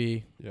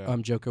movie Yeah.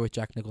 Joker with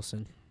Jack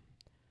Nicholson.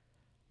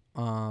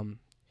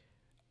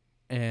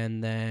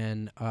 And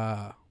then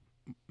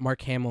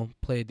Mark Hamill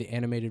played the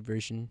animated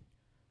version,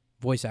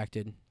 voice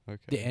acted Okay.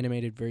 the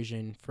animated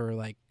version for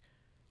like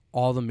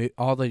all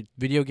the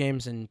video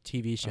games and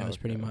TV shows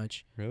pretty Okay.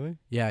 much. Really?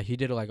 Yeah, he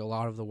did like a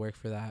lot of the work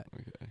for that.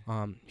 Okay.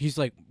 He's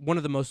like one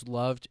of the most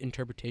loved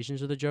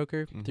interpretations of the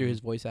Joker through Mhm. his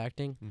voice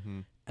acting.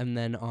 Mhm. And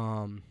then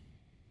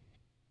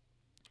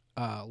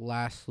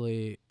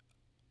lastly,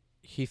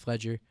 Heath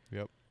Ledger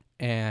Yep.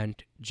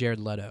 and Jared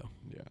Leto,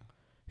 Yeah.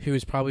 who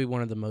is probably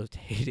one of the most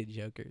hated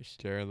Jokers.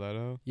 Jared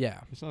Leto.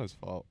 Yeah, It's not his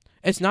fault.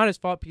 it's not his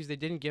fault because they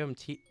didn't give him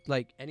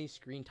like any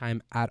screen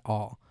time at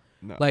all.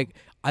 No. Like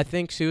I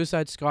think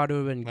Suicide Squad would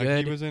have been Like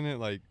good. he was in it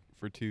like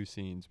for 2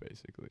 scenes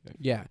basically. I feel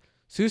Yeah, like.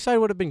 Suicide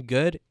would have been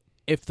good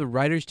if the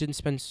writers didn't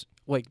spend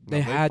No,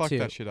 they had fucked to.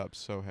 that shit up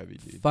so heavy,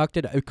 dude. Fucked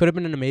it. It could have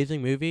been an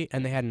amazing movie,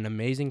 and they had an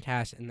amazing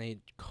cast, and they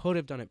could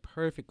have done it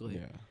perfectly.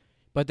 Yeah.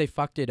 But they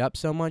fucked it up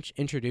so much,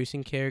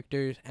 introducing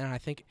characters, and I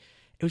think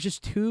it was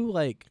just too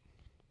like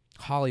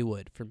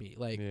Hollywood for me.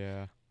 Like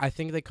Yeah. I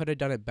think they could have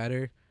done it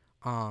better.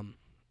 And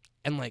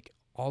like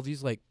all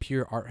these like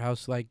pure art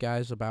house like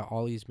guys about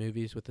all these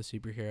movies with the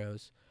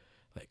superheroes.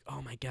 Like,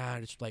 oh my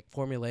god, it's like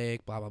formulaic,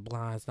 blah blah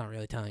blah. It's not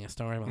really telling a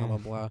story, blah blah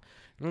blah.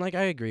 And like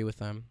I agree with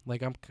them.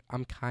 Like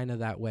I'm kind of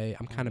that way.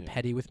 I'm kind of yeah.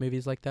 petty with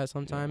movies like that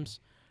sometimes,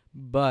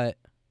 but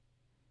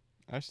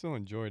I still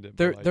enjoyed it.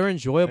 they're but, like, they're it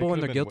enjoyable could've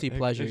and they're been guilty It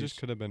pleasures. just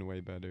could have been way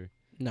better.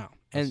 No,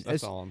 That's, and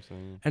that's all I'm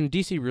saying. and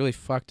DC really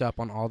fucked up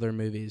on all their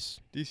movies.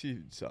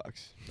 DC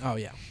sucks. Oh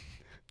yeah,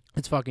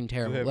 it's fucking Do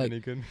terrible. they have Like any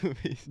good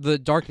movies? the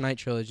Dark Knight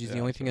trilogy is the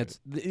Yeah, only that's thing right.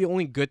 that's the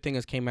only good thing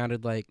that's came out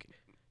of like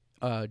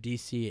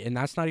DC, and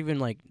that's not even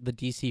like the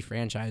DC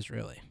franchise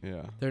really.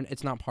 Yeah.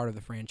 It's not part of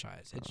the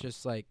franchise. It's Oh.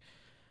 just like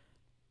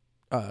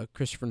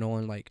Christopher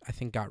Nolan, like I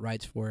think got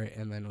rights for it,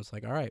 and then was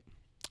like, all right,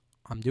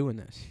 I'm doing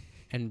this,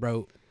 and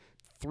wrote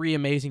 3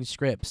 amazing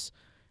scripts,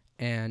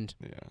 and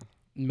Yeah.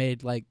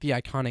 made like the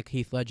iconic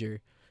Heath Ledger,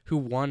 who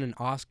won an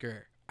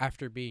Oscar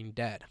after being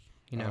dead.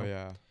 You know, Oh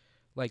yeah.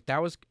 like it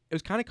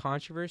was kind of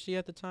controversy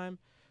at the time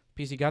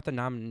because he got the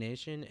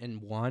nomination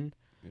and won,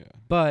 Yeah.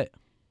 but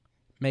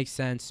makes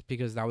sense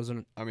because that was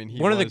I mean, he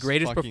one of the was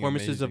greatest fucking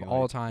performances of amazing,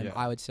 all like, time. Yeah.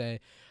 I would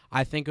say.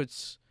 I think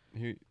it's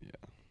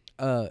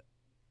Yeah.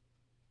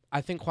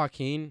 I think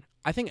Joaquin.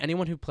 I think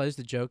anyone who plays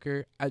the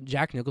Joker.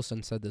 Jack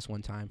Nicholson said this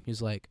one time.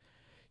 He's like,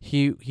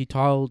 he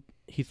told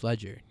Heath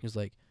Ledger. He was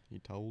like, He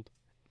told.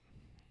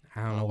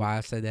 I don't know Oh. why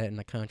I said that in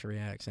a country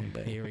accent,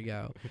 but here we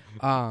go.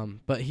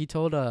 But he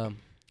told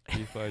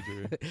Heath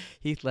Ledger.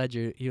 Heath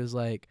Ledger. He was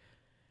like,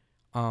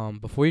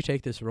 before you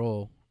take this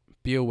role,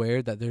 be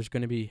aware that there's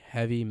going to be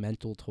heavy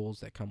mental tolls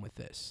that come with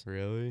this.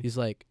 Really? He's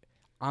like,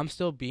 I'm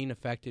still being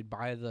affected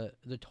by the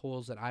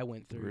tolls that I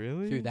went through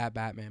Really? through that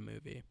Batman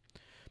movie.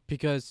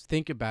 Because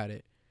think about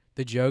it.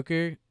 The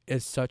Joker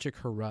is such a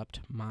corrupt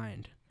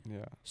mind.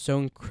 Yeah.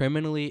 So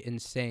criminally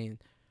insane.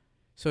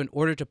 So in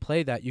order to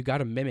play that, you got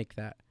to mimic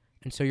that.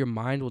 And so your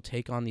mind will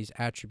take on these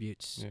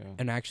attributes Yeah.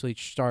 and actually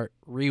start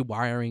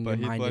rewiring But your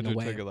Heath mind in Ledger a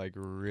way. took it like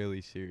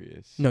really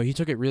serious. No, he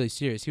took it really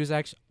serious. He was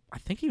actually, I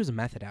think he was a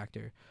method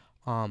actor.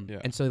 Yeah.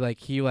 And so like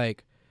he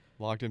like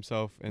Locked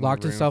himself in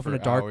locked the room himself in for a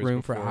dark hours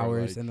room for before,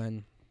 hours, like, and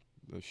then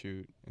the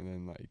shoot, and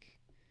then like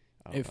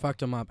I don't it know.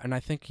 fucked him up. And I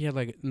think he had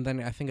like, and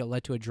then I think it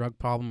led to a drug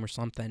problem or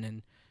something,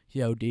 and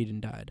he OD'd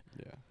and died,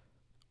 Yeah.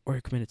 or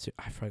he committed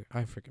I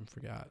freaking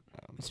forgot.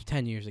 I don't It's know.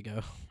 10 years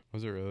ago.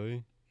 Was it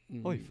really?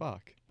 Holy Mm,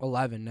 fuck.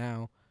 11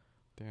 now.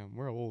 Damn,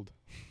 we're old.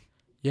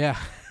 Yeah,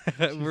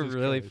 we're Jesus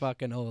really Christ.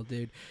 fucking old,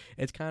 dude.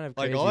 It's kind of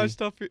Like crazy. all that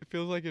stuff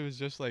feels like it was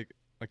just like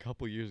a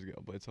couple years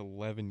ago, but it's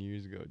 11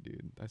 years ago,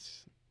 dude.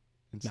 That's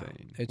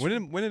insane. it's-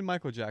 When did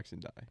Michael Jackson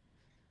die?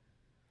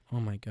 Oh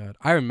my god,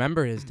 I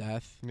remember his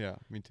death, Yeah,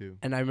 me too.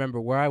 and I remember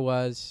where I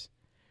was,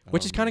 I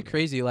which don't is kind of remember.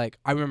 crazy. Like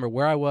I remember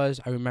where I was.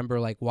 I remember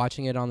like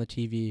watching it on the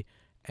TV,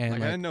 and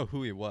Like I like, didn't know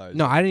who he was.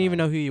 no, at I the didn't even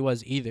time, know who he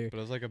was either. But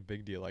it was like a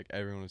big deal. Like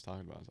everyone was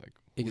talking about. It. I was like,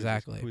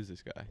 Exactly. Who is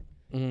this guy?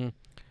 Mm-hmm.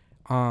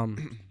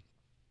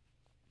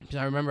 'Cause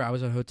I remember I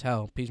was at a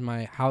hotel because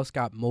my house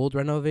got mold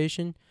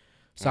renovation,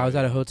 so I Oh, was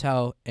at a yeah.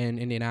 hotel in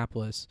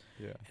Indianapolis,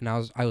 Yeah. and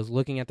I was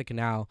looking at the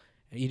canal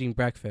and eating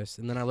breakfast,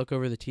 and then I look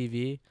over the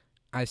TV,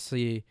 I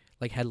see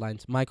like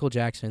headlines: Michael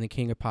Jackson, the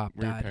King of Pop,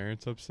 Were your died.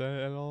 parents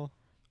upset at all?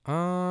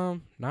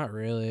 Not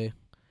really.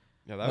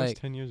 Yeah, that was Like-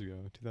 10 years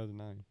ago,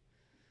 2009.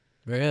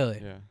 Really?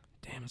 Yeah.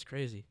 Damn, that's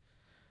crazy.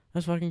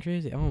 That's fucking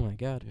crazy. Oh my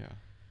god. Yeah.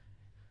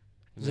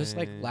 Just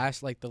like Then-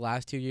 the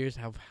last 2 years,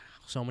 how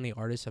so many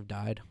artists have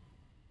died,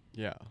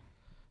 Yeah.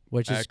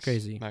 which is X,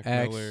 crazy. Mac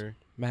X, Miller,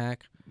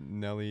 Mac,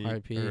 Nelly,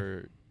 R.I.P..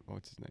 or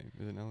what's his name?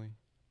 Is it Nelly?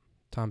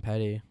 Tom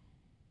Petty.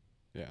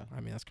 Yeah. I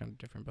mean, that's kind of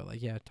different, but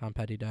like, yeah, Tom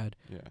Petty died.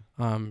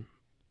 Yeah.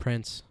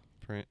 Prince,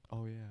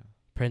 Oh yeah.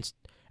 Prince,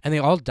 and they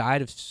all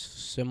died of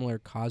similar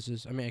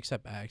causes. I mean,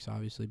 except X,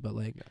 obviously, but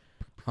like,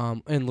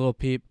 and Lil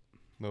Peep,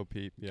 Lil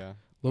Peep. Yeah.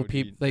 Lil OD'd.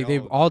 Peep, They like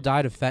they've all all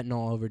died of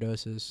fentanyl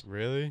overdoses.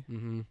 Really?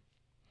 Mm-hmm.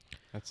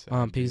 That's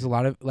sad. Because a dude.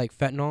 lot of like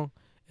fentanyl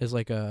is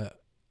like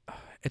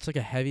it's like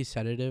a heavy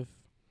sedative.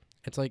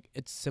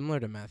 It's similar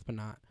to meth, but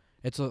not.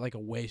 It's like a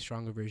way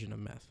stronger version of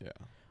meth.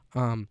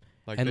 Yeah.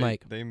 Like and they,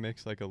 like- they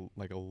mix like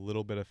a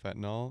little bit of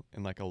fentanyl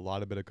and like a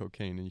lot of bit of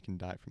cocaine, and you can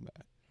die from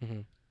that. Mm-hmm.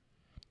 which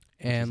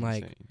And is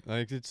like insane.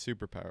 Like it's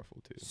super powerful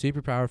too.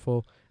 super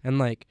powerful. And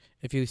like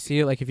if you see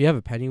it, like if you have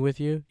a penny with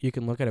you, you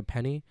can look at a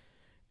penny,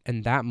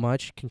 and that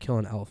much can kill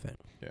an elephant.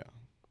 Yeah.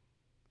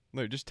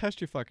 No, just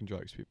test your fucking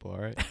drugs, people. All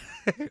right.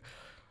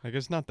 Like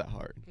it's not that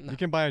hard. No. You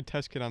can buy a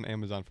test kit on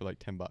Amazon for like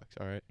 $10.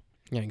 All right.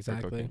 Yeah, For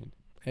exactly. cocaine.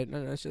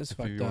 It's just If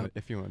fucked you up. want,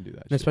 if you want to do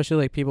that. And Shit. especially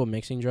like people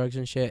mixing drugs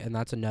and shit, and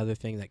that's another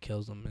thing that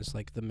kills them is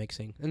like the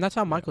mixing. And that's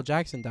how Yeah. Michael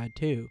Jackson died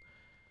too.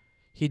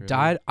 He Really?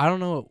 died. I don't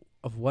know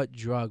of what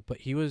drug, but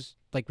he was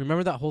like,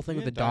 remember that whole thing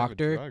with the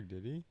doctor? Drug,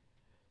 did he?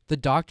 The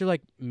doctor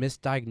like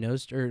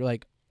misdiagnosed or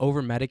like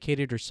over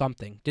medicated or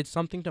something. Did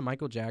something to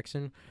Michael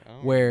Jackson I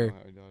don't where- know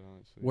how he died,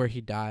 honestly. where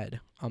he died.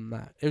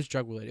 That it was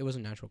drug related. It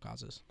wasn't natural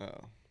causes. Oh.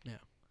 Yeah.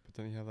 But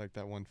then he had like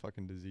that one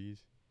fucking disease.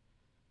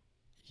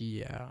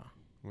 Yeah.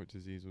 What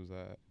disease was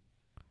that?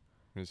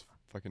 When his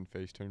fucking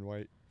face turned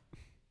white.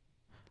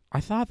 I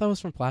thought that was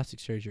from plastic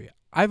surgery.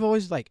 I've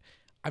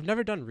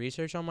never done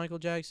research on Michael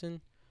Jackson.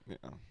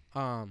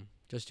 Yeah.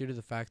 Just due to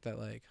the fact that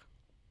like,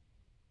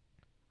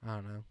 I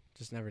don't know,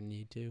 just never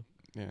need to.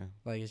 Yeah.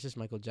 Like it's just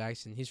Michael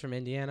Jackson. He's from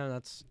Indiana.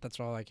 That's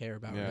all I care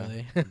about, Yeah.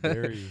 really.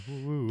 Gary.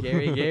 Woo-woo.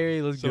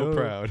 Gary, let's so go.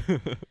 proud.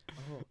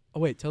 Oh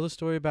wait, tell the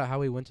story about how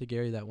we went to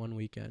Gary that one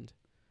weekend.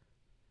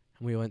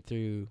 And we went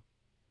through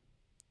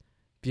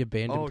the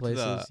abandoned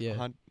places.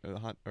 To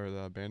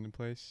the abandoned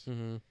place.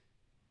 Mm-hmm.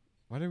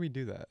 Why did we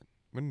do that?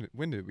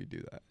 When did we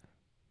do that?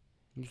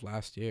 It was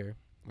last year.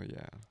 Well,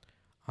 yeah.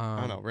 I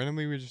don't know.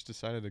 Randomly, we just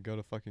decided to go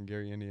to fucking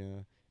Gary,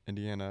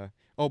 Indiana.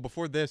 Oh,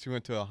 before this, we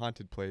went to a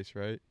haunted place,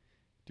 right?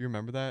 Do you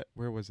remember that?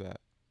 Where was that?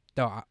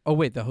 Oh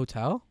wait, the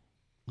hotel?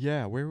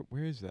 Yeah. Where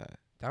is that?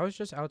 That was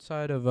just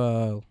outside of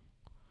that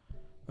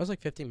was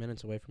like 15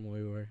 minutes away from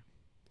where we were.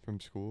 From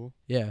school?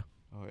 Yeah.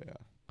 Oh yeah.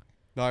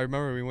 No, I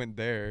remember we went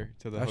there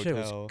to the That shit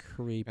hotel, was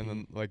creepy. and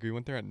then like we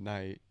went there at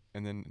night,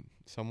 and then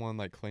someone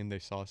like claimed they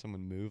saw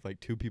someone move. Like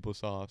 2 people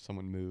saw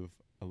someone move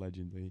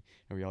allegedly,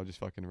 and we all just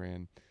fucking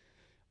ran.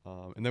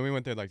 And then we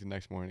went there like the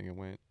next morning and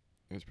went.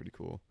 It was pretty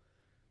cool.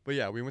 But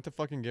yeah, we went to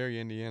fucking Gary,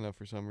 Indiana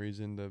for some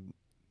reason to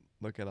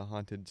look at a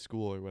haunted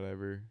school or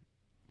whatever.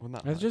 Well,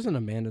 not It's just an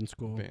abandoned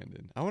school.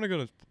 abandoned. I want to go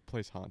to a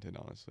place haunted,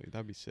 honestly.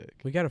 That'd be sick.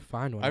 We gotta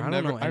find one. I've I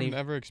don't know I've any,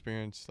 never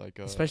experienced like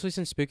a especially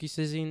since spooky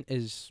season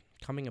is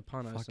coming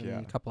upon us Fuck in yeah.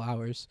 a couple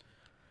hours.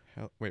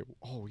 wait.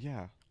 Oh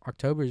yeah.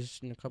 October's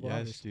in a couple Yes,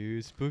 hours.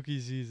 dude. Spooky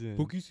season.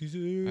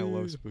 Season. I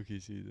love spooky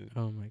season.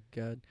 Oh my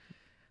god.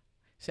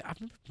 See,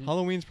 I've never.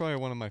 Halloween's probably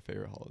one of my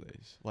favorite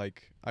holidays.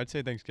 Like, I'd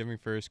say Thanksgiving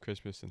first,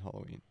 Christmas, and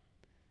Halloween.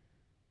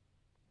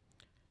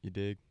 You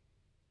dig?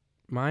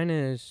 Mine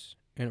is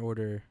in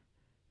order: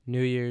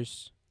 New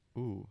Year's,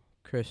 Ooh,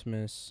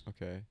 Christmas,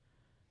 okay.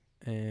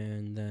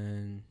 and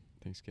then.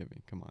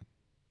 Thanksgiving. Come on.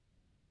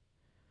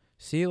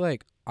 See,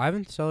 like I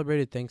haven't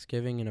celebrated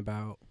Thanksgiving in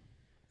about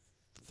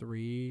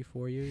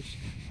 3-4 years.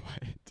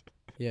 What?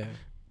 Yeah.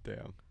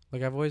 Damn.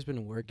 Like I've always been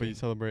But working. you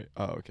celebrate.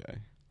 Oh, okay.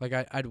 Like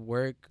I'd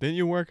work Didn't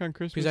you work on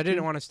Christmas? because I didn't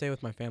too? want to stay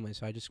with my family,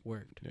 so I just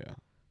worked. Yeah.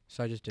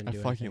 So I just didn't I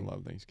do fucking anything.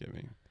 love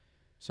Thanksgiving.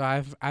 So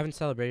I haven't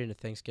celebrated a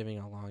Thanksgiving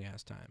in a long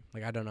ass time.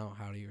 Like I don't know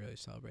how do you really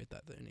celebrate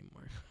that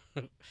anymore,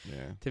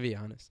 Yeah. to be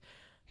honest.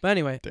 But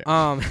anyway, Damn.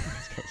 a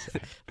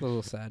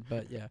little sad,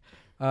 but yeah.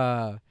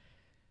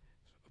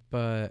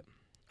 But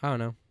I don't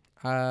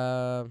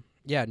know.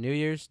 Yeah, New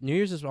Year's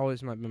has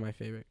always been my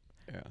favorite.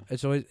 Yeah.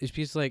 It's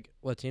because like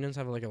Latinos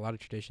have like a lot of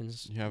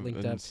traditions You have linked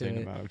an up to insane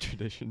it. amount of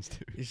traditions,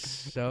 too.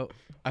 So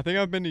I think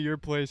I've been to your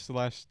place the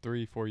last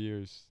 3-4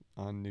 years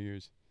on New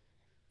Year's.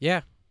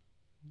 yeah,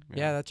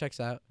 that checks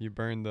out. You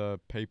burn the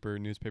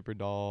newspaper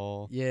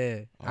doll.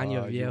 Yeah,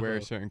 Año You wear a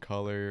Viejo. certain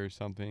color or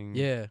something.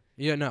 Yeah,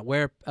 no,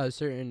 wear a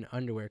certain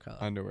underwear color.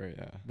 Underwear,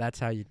 yeah. That's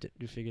how you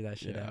figure that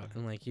shit Yeah. out.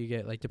 And like you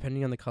get like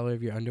depending on the color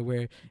of your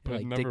underwear, But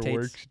like it never dictates.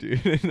 works,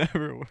 dude. It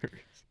never works.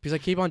 Because I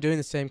keep on doing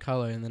the same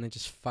color and then it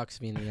just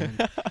fucks me in the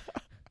end.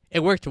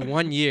 It worked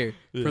 1 year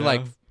for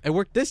like it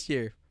worked this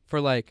year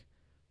for like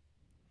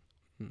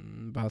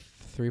about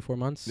 3-4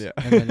 months. Yeah.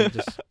 And then it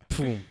just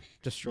boom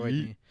destroyed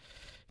Yeet. me.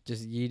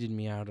 Just yeeted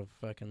me out of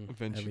fucking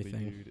Eventually,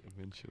 everything. dude.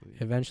 Eventually.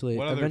 Eventually,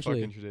 What other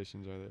fucking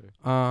traditions are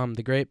there?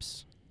 the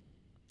grapes.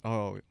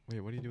 Oh, wait.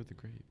 What do you do with the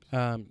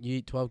grapes? You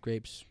eat 12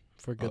 grapes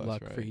for good that's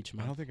luck right. for each I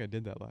month. don't think I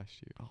did that last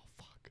year. Oh,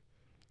 fuck.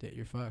 Dude,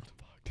 you're fucked.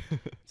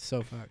 Fucked.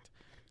 So fucked.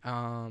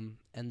 And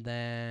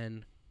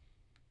then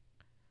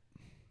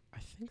I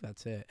think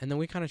that's it. And then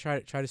we kind of try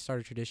to start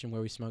a tradition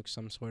where we smoke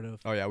some sort of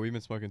Oh, yeah. We've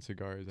been smoking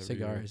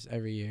cigars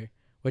every year,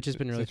 which has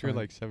been really Since we were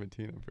fun. like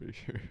 17, I'm pretty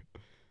sure.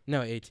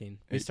 No, 18.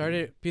 We 18.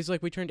 started because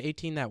like we turned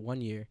 18 that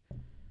 1 year,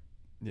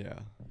 Yeah.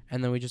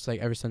 and then we just like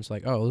ever since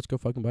like, oh, let's go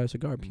fucking buy a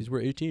cigar because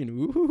we're 18.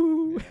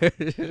 Woohoo!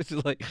 It's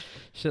just like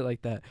shit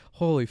like that.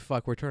 Holy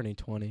fuck, we're turning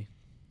 20.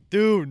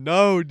 Dude,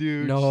 no,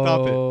 dude.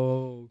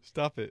 No,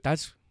 Stop it.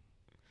 that's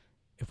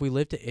if we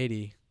live to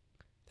 80,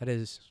 that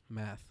is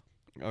math.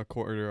 A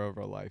quarter of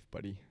our life,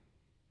 buddy.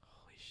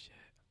 Holy shit,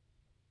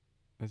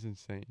 That's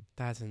insane.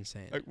 that's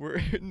insane,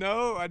 Like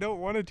no, I don't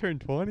want to turn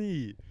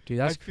 20. dude.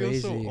 That's I feel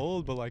crazy. so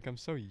old, but like I'm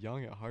so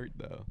young at heart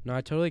though. No,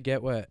 I totally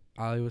get what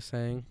Ali was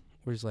saying.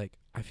 Where he's like,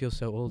 I feel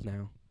so old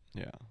now.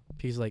 Yeah.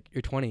 He's like,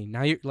 you're 20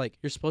 now. You're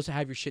supposed to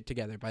have your shit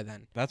together by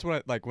then. That's what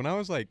I like when I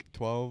was like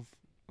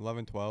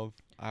 11, 12,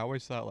 I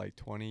always thought like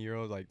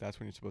 20-year-olds, like that's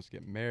when you're supposed to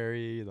get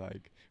married,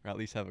 like, or at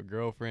least have a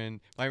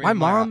girlfriend. I mean, My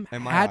mom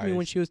in my had me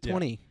when eyes, she was yeah,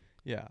 20.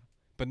 yeah.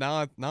 But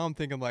now I'm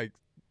thinking like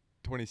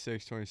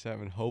 26,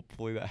 27.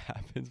 Hopefully that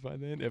happens by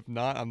then. If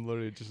not, I'm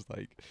literally just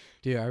like,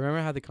 Dude, I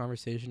remember how the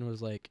conversation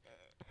was like,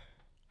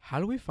 how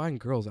do we find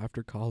girls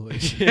after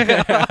college?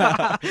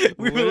 yeah,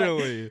 We were like,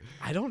 literally.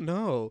 I don't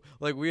know.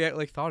 Like we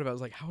like thought about it. It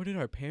was like, how did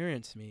our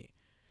parents meet?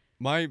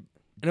 My And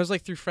it was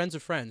like through friends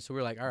of friends. So we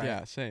were like, all right,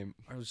 yeah, same.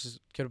 I was just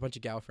get a bunch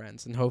of gal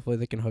friends and hopefully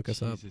they can hook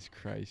us up. Jesus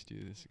Christ,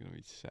 dude, this is gonna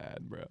be sad,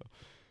 bro.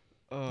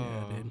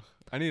 Yeah, dude.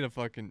 I need a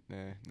fucking. No.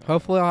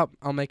 Hopefully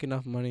I'll make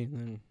enough money and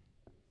then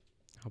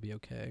I'll be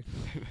okay.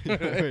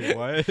 Wait,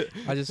 what?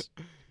 I'll just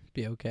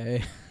be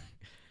okay.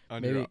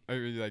 On Maybe. your, are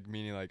you like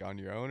meaning like on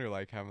your own or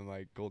like having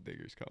like gold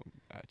diggers come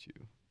at you?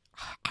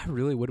 I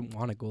really wouldn't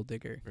want a gold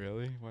digger.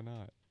 Really? Why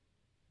not?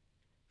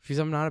 Because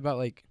I'm not about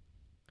like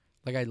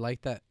I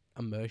like that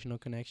emotional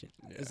connection.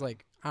 Yeah. It's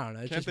like, I don't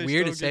know. It's Can't just they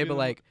weird to still say, give you but the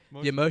like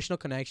mo- the emotional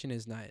connection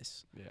is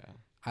nice. Yeah.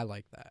 I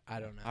like that. I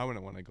don't know. I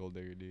wouldn't want a gold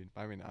digger, dude.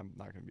 I mean, I'm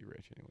not gonna be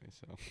rich anyway,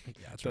 so Yeah,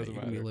 that's right. doesn't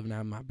You're gonna be matter. living out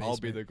in my basement. I'll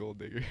be the gold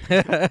digger.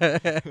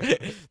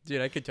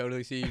 Dude, I could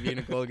totally see you being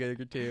a gold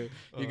digger too.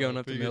 You're going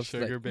up to being a Mills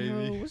sugar like, baby.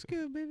 "Yo, what's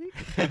good, baby?"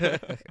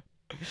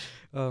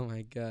 Oh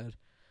my god.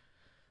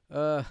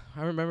 I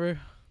remember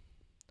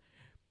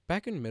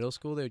back in middle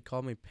school they would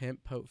call me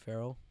Pimp Pope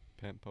Farrell.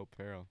 Pimp Pope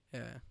Farrell.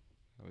 Yeah.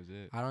 That was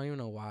it. I don't even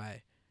know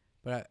why,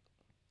 but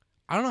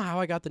I don't know how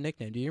I got the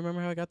nickname. Do you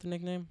remember how I got the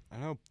nickname? I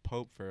know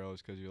Pope Farrell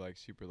is because you're like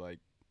super like,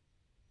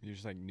 you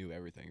just like knew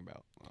everything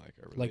about like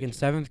a religion. Like in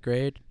 7th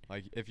grade.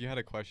 Like if you had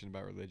a question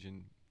about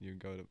religion, you'd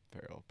go to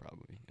Farrell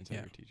probably instead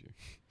of your teacher.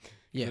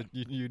 Yeah.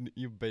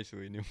 You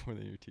basically knew more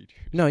than your teacher.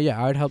 No,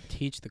 yeah, I would help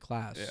teach the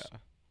class. Yeah.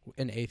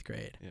 In 8th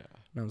grade. Yeah.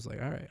 And I was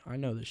like, all right, I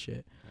know this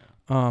shit.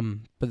 Yeah.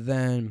 But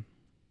then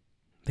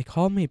they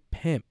called me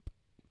Pimp.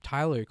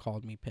 Tyler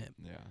called me Pimp.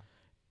 Yeah.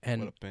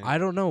 And What a pimp. I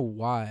don't know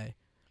why.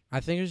 I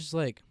think it was just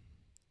like,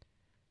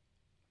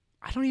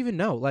 I don't even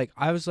know. Like,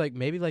 I was like,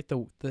 maybe like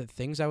the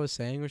things I was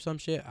saying or some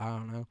shit. I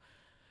don't know.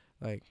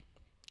 Like,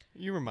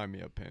 You remind me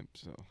of Pimp,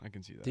 so I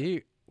can see that. do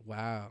you?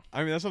 Wow.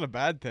 I mean, that's not a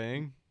bad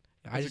thing.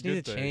 I That's just a need a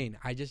good thing. chain.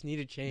 I just need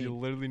a chain. You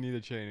literally need a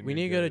chain. and We you're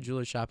need to go to good.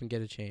 jeweler shop and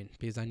get a chain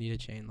because I need a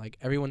chain. Like,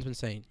 everyone's been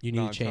saying, you need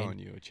No, a I'm chain. telling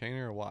you, a chain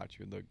or a watch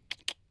would look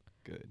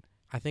good.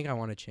 I think I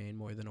want a chain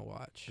more than a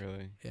watch.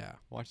 Really? Yeah.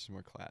 Watch is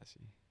more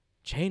classy.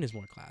 Chain is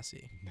more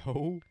classy.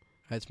 No,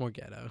 It's more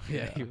ghetto.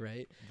 Yeah, Yeah. you're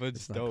right. but it's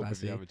It's not dope if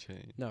classy. you have a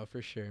chain. No,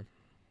 for sure.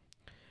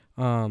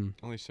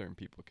 Only certain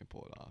people can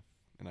pull it off,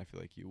 and I feel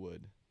like you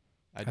would.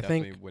 I think-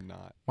 definitely would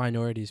not.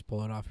 Minorities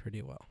pull it off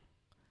pretty well.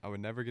 I would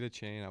never get a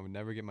chain. I would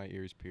never get my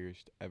ears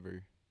pierced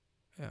ever.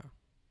 Yeah.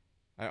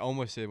 I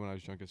almost did when I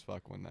was drunk as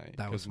fuck one night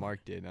That was because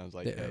Mark did, and I was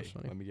like, Yeah, that "Hey, was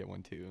funny. let me get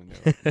one too." And they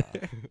were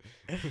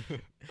like, nah.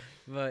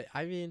 But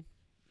I mean,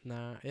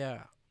 nah,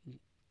 yeah.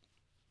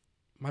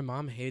 My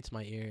mom hates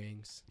my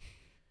earrings.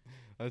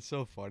 That's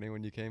so funny.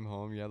 When you came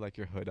home, you had like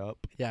your hood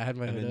up, Yeah, I had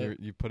my and hood then up.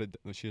 you put it.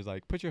 She was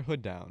like, "Put your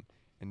hood down,"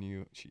 and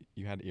you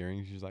had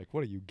earrings. She was like,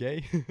 "What are you,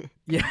 gay?"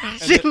 Yeah,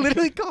 she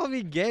literally called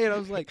me gay, and I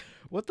was like,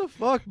 "What the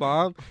fuck,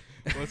 mom?"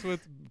 What's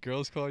with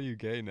girls call you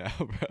gay now,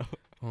 bro?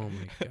 Oh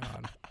my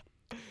god.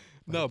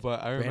 No, Like,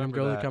 but I random remember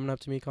girls that. are coming up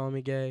to me calling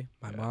me gay.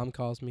 My Yeah. mom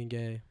calls me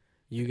gay.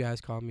 You guys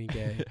call me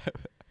gay.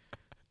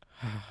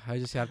 I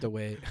just have to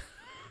wait.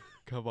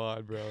 Come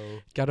on, bro.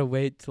 Gotta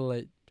wait till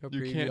it.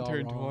 You can't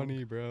turn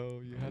 20, bro.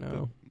 You I have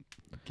know.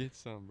 to get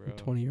some, bro.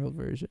 20-year-old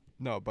version.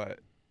 No, but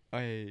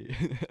I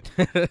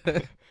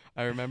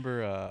I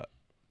remember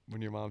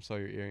when your mom saw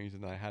your earrings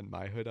and I had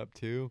my hood up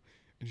too,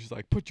 and she's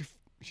like,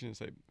 she didn't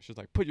say, she was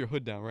like, "Put your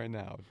hood down right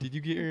now." Did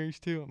you get earrings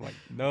too? I'm like,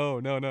 no,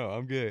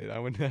 I'm good. I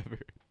would never.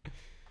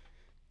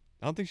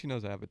 I don't think she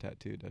knows I have a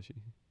tattoo, does she?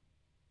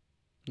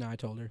 No, I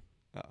told her.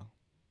 Oh,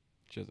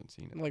 she hasn't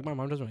seen it. Like, though. my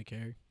mom doesn't really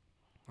care.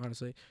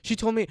 Honestly, she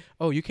told me,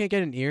 "Oh, you can't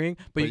get an earring,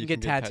 but you can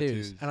get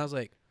tattoos." And I was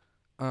like,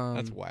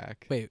 That's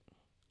whack. wait,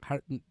 how,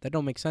 that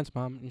don't make sense,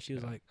 mom." And she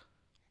was Yeah. like,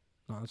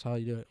 "No, that's how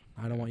you do it.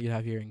 I don't want you to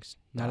have earrings.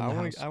 Not I in the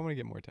want house." I want to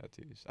get more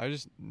tattoos. I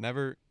just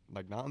never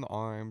like not on the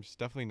arms,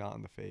 definitely not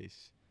on the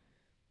face.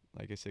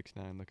 Like a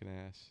 6ix9ine looking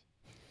ass.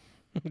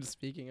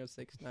 Speaking of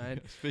 6ix9ine,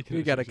 Speaking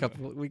we of got a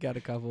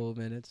 6ix9ine. couple of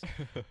minutes.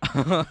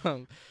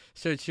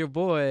 So it's your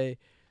boy,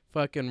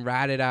 fucking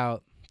ratted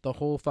out the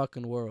whole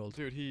fucking world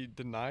Dude, he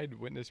denied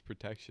witness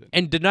protection.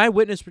 and deny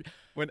witness.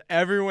 When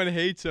everyone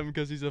hates him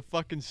because he's a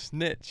fucking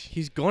snitch.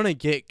 He's gonna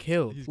get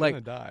killed. He's Like,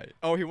 gonna die.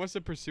 Oh, he wants to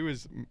pursue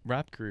his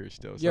rap career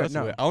still. So Yeah, that's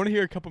no. lit. I want to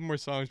hear a couple more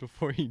songs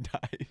before he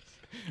dies.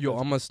 yo,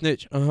 I'm a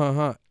snitch. I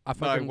No,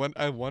 fucking.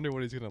 I wonder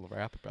what he's gonna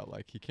rap about.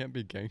 Like, he can't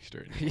be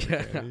gangster anymore.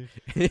 Yeah. Can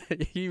he?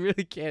 He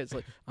really can't. It's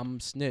like, I'm a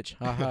snitch.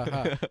 Ha ha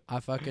ha. I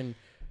fucking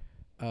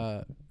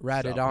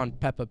ratted Stop. on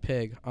Peppa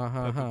Pig.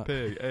 Peppa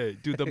Pig. Hey,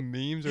 dude, the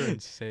memes are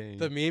insane.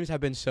 The memes have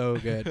been so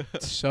good.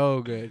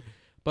 So good.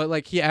 But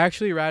like, he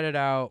actually ratted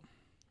out.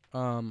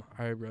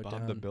 I wrote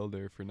Bob the down.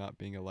 Builder for not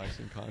being a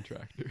licensed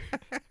contractor.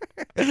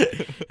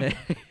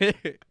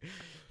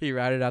 He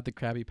ratted out the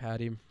Krabby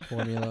Patty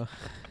formula.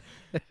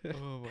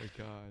 Oh my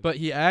god. But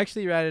he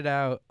actually ratted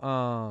out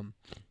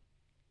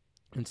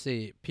let's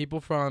see, people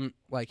from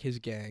like his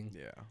gang.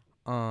 Yeah.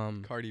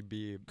 Um Cardi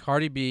B.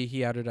 Cardi B,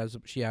 she added as a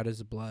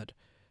blood.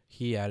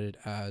 He outed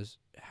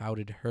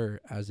her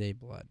as a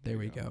blood. There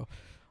we go.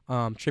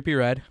 Trippie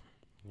Redd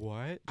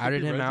What?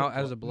 outed Trippie him Redd's out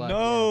as a blood.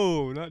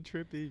 No, not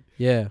Trippie.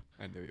 Yeah.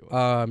 I knew he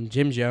was.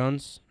 Jim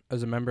Jones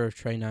as a member of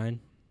 6ix9ine.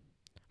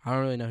 I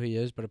don't really know who he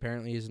is, but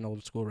apparently he's an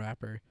old school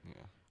rapper.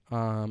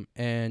 Yeah.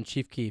 And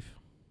Chief Keef.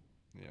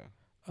 Yeah.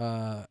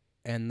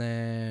 And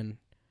then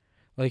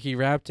like he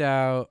rapped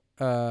out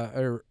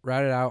or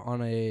ratted out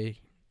on a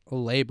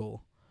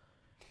label.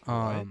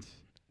 What?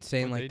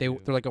 Saying What'd like they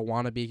do? they're like a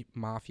wannabe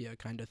mafia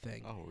kind of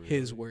thing. Oh, really?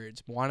 His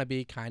words,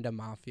 wannabe kind of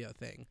mafia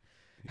thing.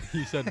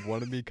 He said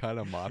wannabe kind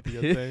of mafia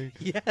thing?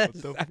 Yes. What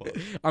the fuck?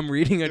 I'm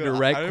reading a Dude,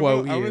 direct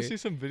quote I here. want to see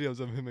some videos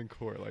of him in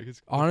court. Like,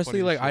 it's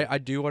Honestly, funny like shit. I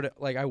do want to,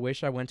 like I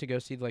wish I went to go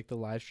see like the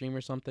live stream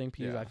or something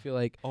because Yeah. I feel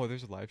like Oh,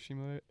 there's a live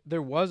stream of it?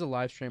 there was a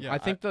live stream. Yeah, I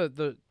think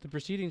the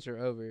proceedings are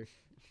over,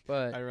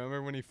 but I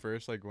remember when he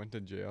first like went to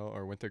jail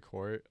or went to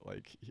court,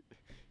 like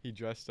he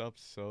dressed up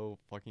so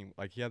fucking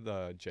like he had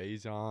the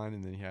J's on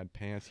and then he had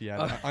pants. He had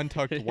an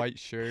untucked white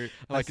shirt.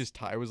 And, like his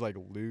tie was like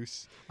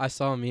loose. I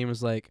saw a meme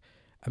was like,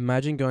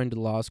 imagine going to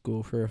law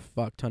school for a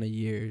fuck ton of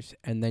years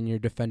and then your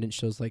defendant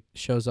shows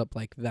up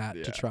like that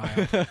to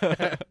trial.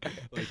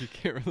 Like you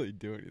can't really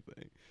do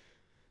anything.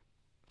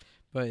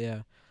 But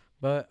yeah,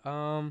 but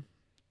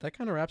that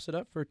kind of wraps it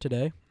up for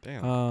today.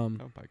 Damn. That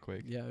went by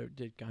quick. Yeah, it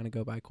did kind of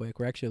go by quick.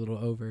 We're actually a little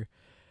over.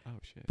 Oh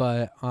shit.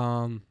 But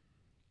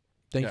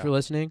thanks for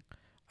listening.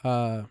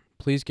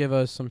 Please give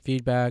us some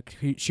feedback.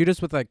 Shoot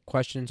us with like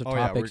questions of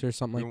topics or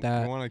something like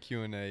that. We want a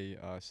Q&A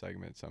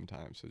segment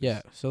sometime. So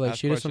yeah, so like ask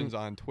shoot us questions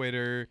some on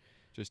Twitter.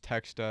 Just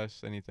text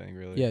us anything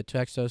really. Yeah,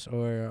 text us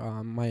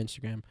or my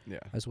Instagram Yeah.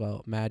 as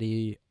well.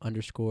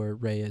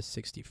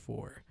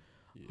 Maddie_Reyes64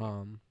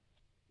 Yeah.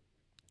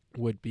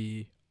 would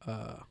be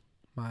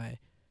my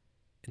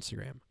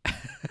Instagram.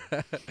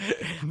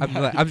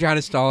 I'm kind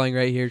of stalling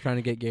right here, trying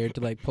to get Garrett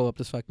to like pull up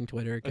this fucking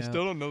Twitter account. I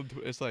still don't know.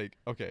 It's like,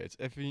 okay, it's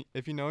if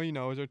you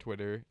know is our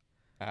Twitter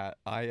at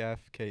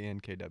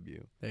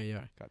IFKNKW. There you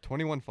are. Got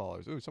 21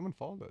 followers. Ooh, someone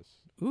followed us.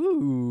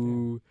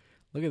 Ooh,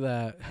 look at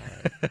that.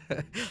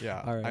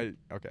 Yeah. All right.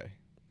 Okay.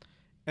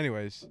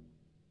 Anyways,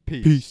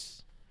 peace.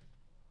 Peace.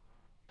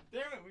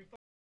 Damn it.